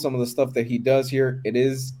cool. Some of the stuff that he does here. It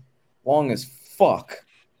is long as fuck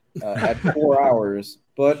at 4 hours,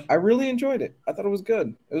 but I really enjoyed it. I thought it was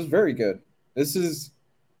good. It was very good.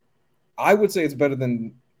 I would say it's better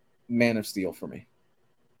than Man of Steel for me.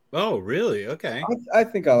 Oh, really? Okay. I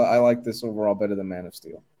think I like this overall better than Man of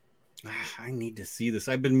Steel. I need to see this.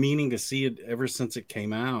 I've been meaning to see it ever since it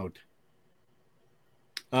came out.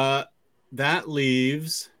 That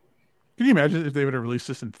leaves. Can you imagine if they would have released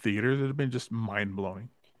this in theaters? It'd have been just mind blowing.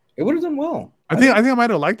 It would have done well. I think I might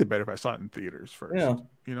have liked it better if I saw it in theaters first. Yeah.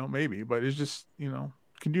 Maybe, but it's just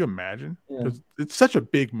can you imagine? Yeah. It's such a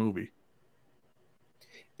big movie.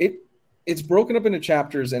 It's broken up into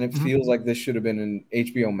chapters, and it feels like this should have been an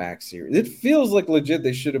HBO Max series. It feels like legit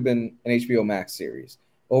they should have been an HBO Max series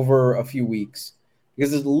over a few weeks,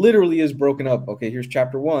 because it literally is broken up. Okay, here's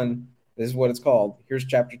chapter 1. This is what it's called. Here's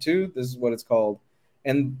chapter 2. This is what it's called.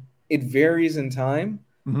 And it varies in time.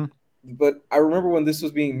 Mm-hmm. But I remember when this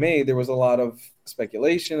was being made, there was a lot of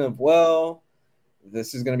speculation of, well,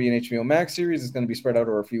 this is going to be an HBO Max series. It's going to be spread out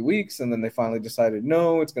over a few weeks. And then they finally decided,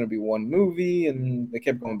 no, it's going to be one movie. And they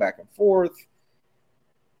kept going back and forth.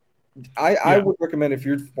 I would recommend, if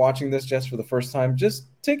you're watching this just for the first time, just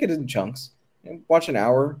take it in chunks and watch an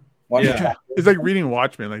hour. It's like reading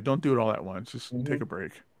Watchmen. Like, don't do it all at once. Just take a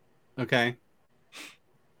break. Okay.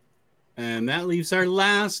 And that leaves our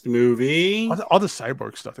last movie. All the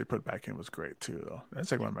cyborg stuff they put back in was great too, though.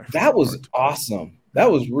 That's like one of my favorite. That was awesome.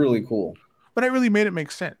 That was really cool. But it really made it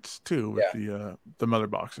make sense too with the mother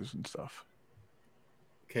boxes and stuff.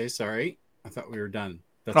 Okay, sorry. I thought we were done.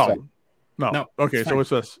 That's no. Okay, so what's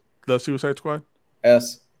this? The Suicide Squad?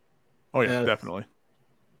 S. Oh yeah, definitely.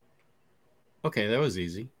 Okay, that was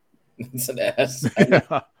easy. It's an S.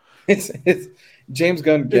 It's James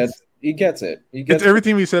Gunn gets it. It's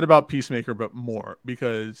everything we said about Peacemaker, but more,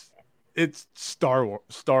 because it's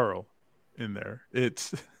Starro in there.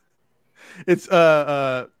 It's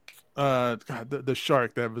God, the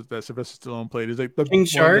shark that Sylvester Stallone played is like the King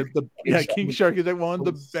Shark. King Shark is like one of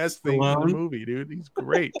the best things in the movie, dude. He's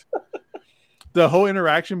great. The whole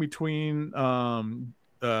interaction between John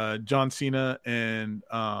Cena and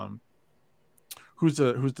who's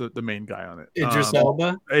the main guy on it? Idris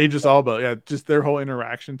Elba. Idris Elba, yeah. Just their whole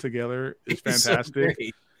interaction together is fantastic. So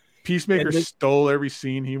Peacemaker stole every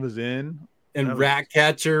scene he was in. And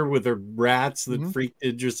Ratcatcher with the rats that freaked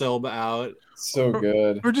Idris Elba out. So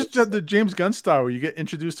good. Or just the James Gunn style, where you get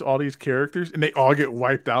introduced to all these characters and they all get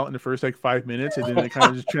wiped out in the first 5 minutes, and then it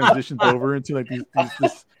kind of just transitions over into like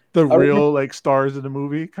the real like stars of the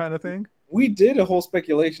movie kind of thing. We did a whole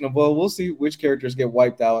speculation of, well, we'll see which characters get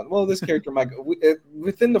wiped out. Well, this character might go.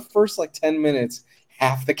 Within the first 10 minutes,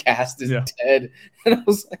 half the cast is Yeah. dead, and I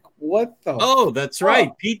was like, "What the?" Oh, that's fuck?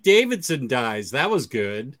 right. Pete Davidson dies. That was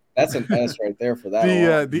good. That's an S right there for that.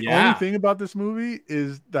 alone. The Yeah. only thing about this movie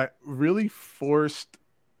is that really forced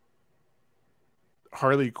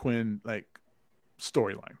Harley Quinn like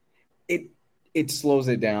storyline. It slows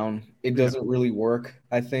it down. It doesn't really work,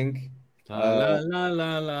 I think. La, la,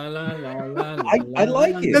 la, la, la, la, la, I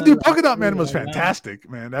like it. Yeah, la, dude, la, Polka Dot la, Man was la, la. fantastic,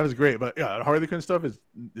 man. That was great. But yeah, Harley Quinn stuff is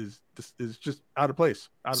just out of place.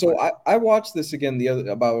 Out of So place. I watched this again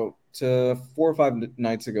about 4 or 5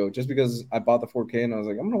 nights ago, just because I bought the 4K and I was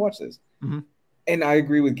like, I'm gonna watch this. Mhm. And I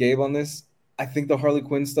agree with Gabe on this. I think the Harley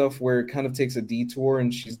Quinn stuff, where it kind of takes a detour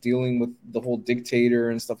and she's dealing with the whole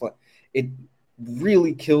dictator and stuff like it,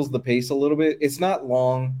 really kills the pace a little bit. It's not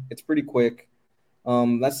long. It's pretty quick.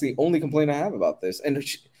 That's the only complaint I have about this. And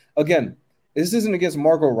again, this isn't against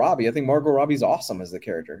Margot Robbie. I think Margot Robbie's awesome as the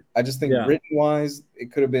character. I just think written wise,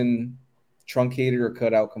 it could have been truncated or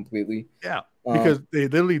cut out completely. Yeah, because they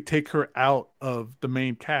literally take her out of the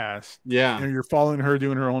main cast. Yeah. And you're following her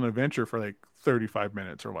doing her own adventure for like 35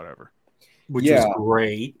 minutes or whatever. Which was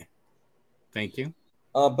great. Thank you.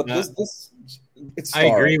 But this it's. I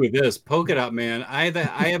agree with this. Polka Dot Man. I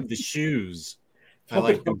have the shoes. I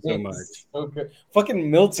like them so much. So good.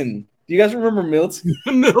 Fucking Milton. Do you guys remember Milton?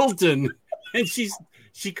 Milton. And she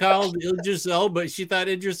called Idris Elba. She thought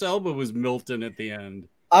Idris Elba was Milton at the end.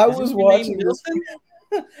 I was watching this.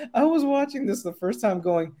 I was watching this the first time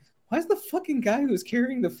going, why is the fucking guy who's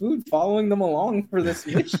carrying the food following them along for this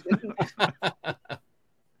mission?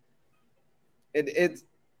 This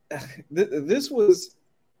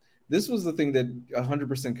was the thing that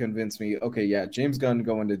 100% convinced me. Okay, yeah, James Gunn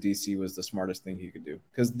going to DC was the smartest thing he could do,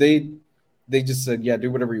 because they just said, yeah, do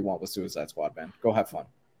whatever you want with Suicide Squad, man. Go have fun.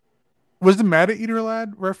 Was the Mad Eater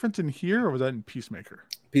Lad reference in here, or was that in Peacemaker?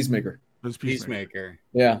 Peacemaker. It was Peacemaker.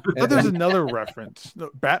 Yeah. I thought there's another reference. No,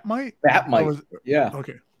 Batmite? Batmite. Yeah.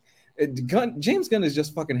 Okay. James Gunn is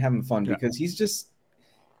just fucking having fun because he's just,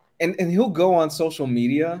 and he'll go on social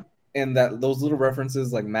media and those little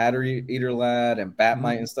references like Mad Eater Lad and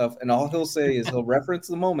Batmite and stuff, and all he'll say is he'll reference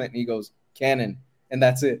the moment and he goes canon, and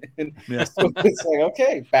that's it. And so it's like,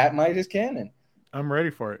 okay, Batmite is canon. I'm ready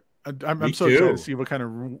for it. I'm so excited to see what kind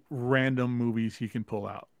of random movies he can pull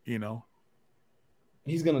out. You know,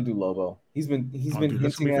 he's gonna do Lobo. He's been hinting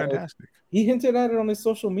at fantastic. it. He hinted at it on his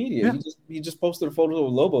social media. He just posted a photo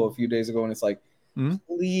of Lobo a few days ago, and it's like,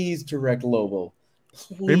 please direct Lobo.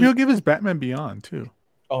 Please. Maybe he'll give us Batman Beyond too.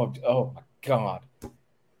 Oh my god!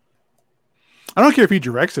 I don't care if he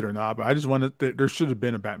directs it or not, but I just wanted there should have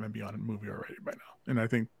been a Batman Beyond movie already by now, and I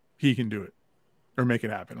think he can do it or make it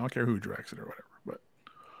happen. I don't care who directs it or whatever. But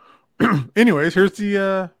anyways, here's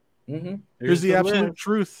the here's the absolute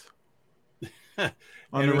truth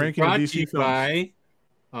on the ranking of DC films. By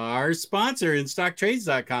our sponsor,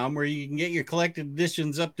 InStockTrades.com, where you can get your collected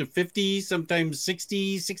editions up to 50, sometimes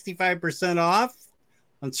 60, 65% off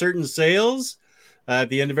on certain sales. At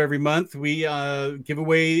the end of every month, we give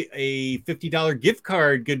away a $50 gift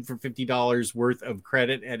card, good for $50 worth of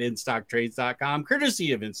credit at InStockTrades.com,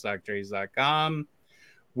 courtesy of InStockTrades.com,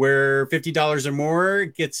 where $50 or more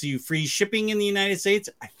gets you free shipping in the United States.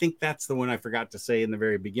 I think that's the one I forgot to say in the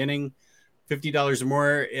very beginning. $50 or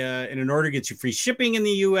more in an order gets you free shipping in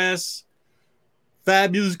the U.S.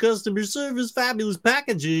 Fabulous customer service, fabulous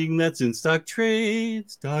packaging. That's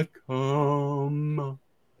InStockTrades.com.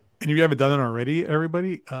 And if you haven't done it already,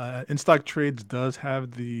 everybody, In Stock Trades does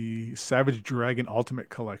have the Savage Dragon Ultimate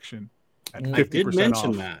Collection at 50% I did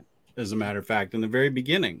mention off. that, as a matter of fact, in the very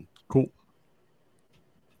beginning. Cool.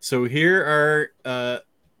 So here are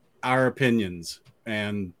our opinions,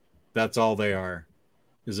 and that's all they are,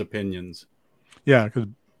 is opinions. Yeah, because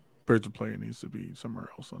Birds of Prey needs to be somewhere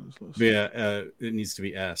else on this list. Yeah, it needs to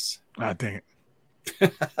be S. Ah, dang it.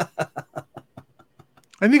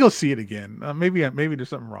 I think I'll see it again. Maybe there's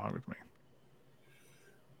something wrong with me.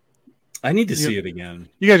 I need to see it again.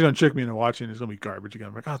 You guys are going to trick me into watching it. It's going to be garbage again.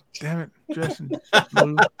 I'm like, oh, damn it, Justin. I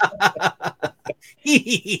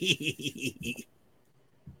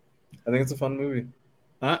think it's a fun movie.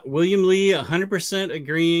 William Lee, 100%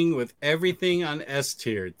 agreeing with everything on S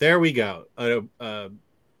tier. There we go. A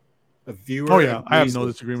viewer. Oh, yeah. I have no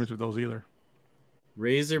disagreements with those either.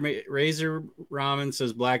 Razor Ramen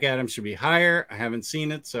says Black Adam should be higher. I haven't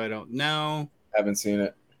seen it, so I don't know. Haven't seen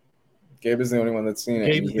it. Gabe is the only one that's seen it.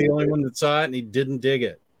 Gabe's the only one that saw it, and he didn't dig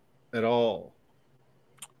it at all.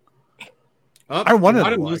 I wanted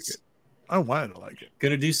to like it. I wanted to like it.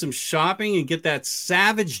 Gonna do some shopping and get that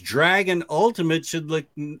Savage Dragon Ultimate. Should look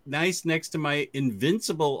nice next to my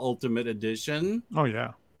Invincible Ultimate Edition. Oh,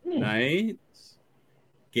 yeah. Nice.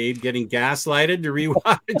 Gabe getting gaslighted to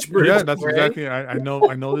rewatch Birds Yeah, of that's Prey. exactly. I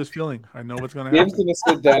know this feeling. I know what's gonna Gabe's happen. gonna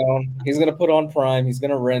sit down. He's gonna put on Prime. He's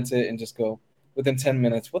gonna rent it and just go within 10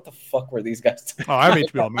 minutes. What the fuck were these guys talking Oh, I'm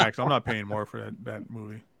HBO Max. I'm not paying more for that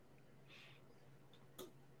movie.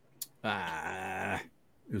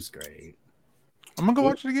 It was great. I'm gonna go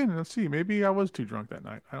watch it again and let's see. Maybe I was too drunk that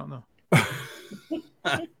night. I don't know.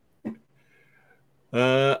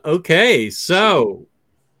 Okay, so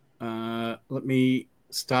let me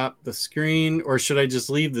stop the screen, or should I just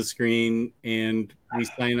leave the screen and we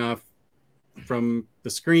sign off from the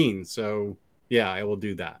screen? So yeah, I will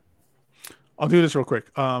do that. I'll do this real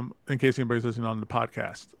quick. In case anybody's listening on the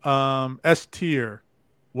podcast. S tier,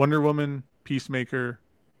 Wonder Woman, Peacemaker,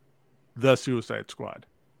 The Suicide Squad.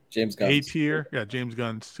 James Gunn. A tier, yeah, James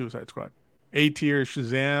Gunn's Suicide Squad. A tier,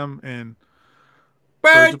 Shazam and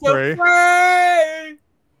Birds of Prey.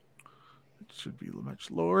 It should be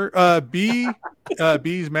much lower.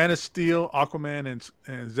 B's Man of Steel, Aquaman,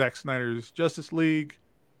 and Zack Snyder's Justice League.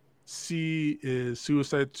 C is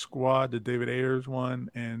Suicide Squad, the David Ayers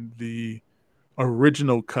one, and the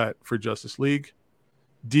original cut for Justice League.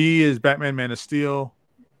 D is Batman, Man of Steel,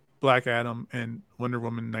 Black Adam, and Wonder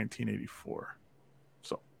Woman 1984.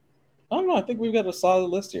 So I don't know. I think we've got a solid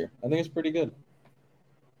list here. I think it's pretty good.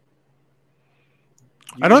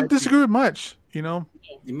 I don't disagree with much. You know,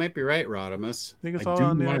 you might be right, Rodimus. I think it's all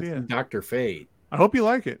on the idea. Dr. Fate. I hope you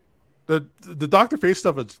like it. The Dr. Fate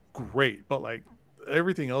stuff is great, but like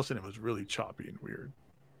everything else in it was really choppy and weird.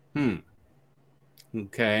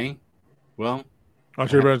 Okay. Well, I'll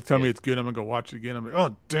sure everybody tell me it's good. I'm gonna go watch it again. I'm like,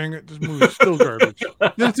 oh dang it, this movie's still garbage.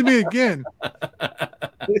 Did it to me again.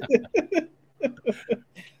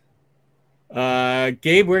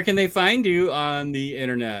 Gabe, where can they find you on the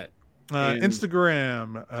internet?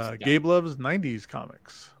 Instagram, Gabe Loves 90s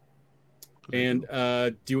Comics. And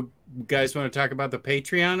do you guys want to talk about the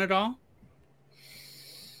Patreon at all?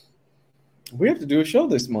 We have to do a show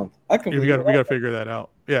this month. We got to figure that out.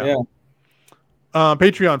 Yeah.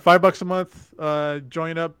 Patreon, $5 a month.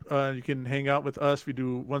 Join up. You can hang out with us. We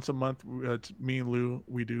do once a month. It's me and Lou.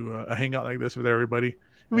 We do a hangout like this with everybody.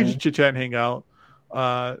 We just chit chat and hang out.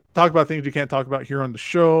 Talk about things you can't talk about here on the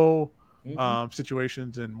show.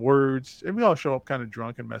 Situations and words, and we all show up kind of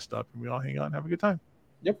drunk and messed up, and we all hang out and have a good time.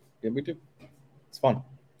 Yep, yeah, we do. It's fun.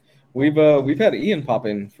 We've had Ian pop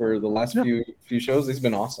in for the last few shows. He's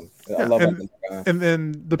been awesome. I love him. And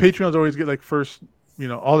then the Patreons always get like first,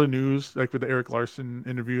 all the news, like with the Eric Larson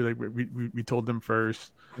interview. Like we told them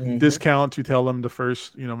first. Discounts, we tell them the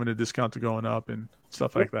first, when the discounts are going up and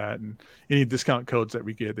stuff like that, and any discount codes that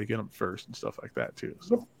we get, they get them first and stuff like that too.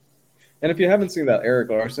 So. And if you haven't seen that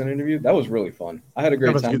Eric Larson interview, that was really fun. I had a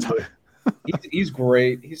great time. He's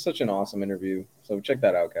great. He's such an awesome interview. So check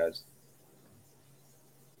that out, guys.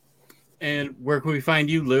 And where can we find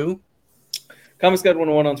you, Lou? Comics Guide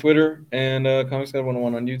 101 on Twitter and Comics Guide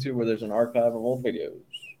 101 on YouTube, where there's an archive of old videos.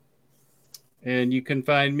 And you can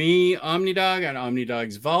find me, OmniDog, on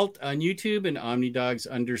OmniDog's Vault on YouTube and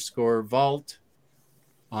OmniDogs_Vault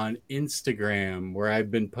on Instagram, where I've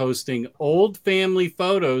been posting old family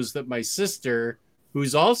photos that my sister,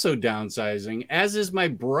 who's also downsizing, as is my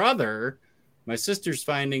brother, my sister's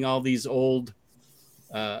finding all these old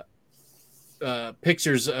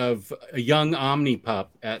pictures of a young Omnipup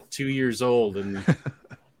at 2 years old, and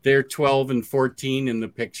they're 12 and 14 in the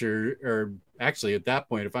picture, or actually at that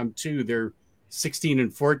point, if I'm 2, they're 16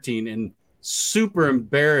 and 14, and super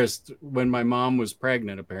embarrassed when my mom was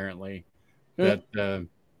pregnant, apparently,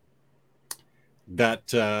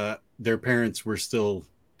 that their parents were still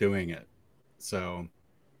doing it. So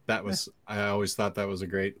that was, I always thought that was a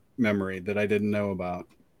great memory that I didn't know about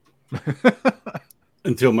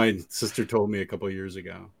until my sister told me a couple of years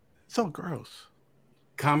ago. So gross.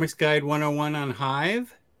 Comics Guide 101 on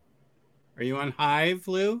Hive. Are you on Hive,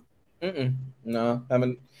 Lou? No,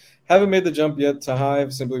 haven't made the jump yet to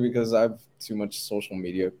Hive, simply because I have too much social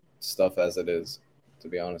media stuff as it is, to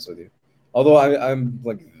be honest with you. Although I'm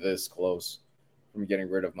like this close from getting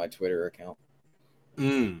rid of my Twitter account.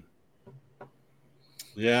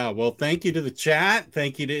 Yeah, well, thank you to the chat.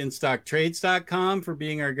 Thank you to InStockTrades.com for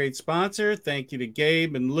being our great sponsor. Thank you to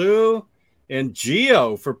Gabe and Lou and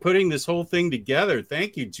Gio for putting this whole thing together.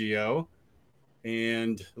 Thank you, Gio.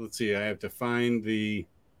 And let's see, I have to find the...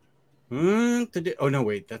 Oh, no,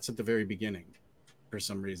 wait, that's at the very beginning for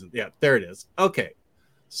some reason. Yeah, there it is. Okay,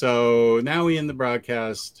 so now we end the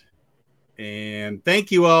broadcast. And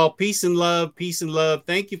thank you all. Peace and love. Peace and love.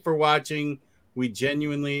 Thank you for watching. We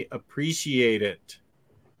genuinely appreciate it.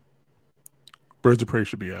 Birds of Prey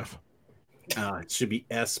should be F. It should be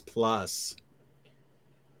S+.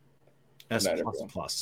 S++.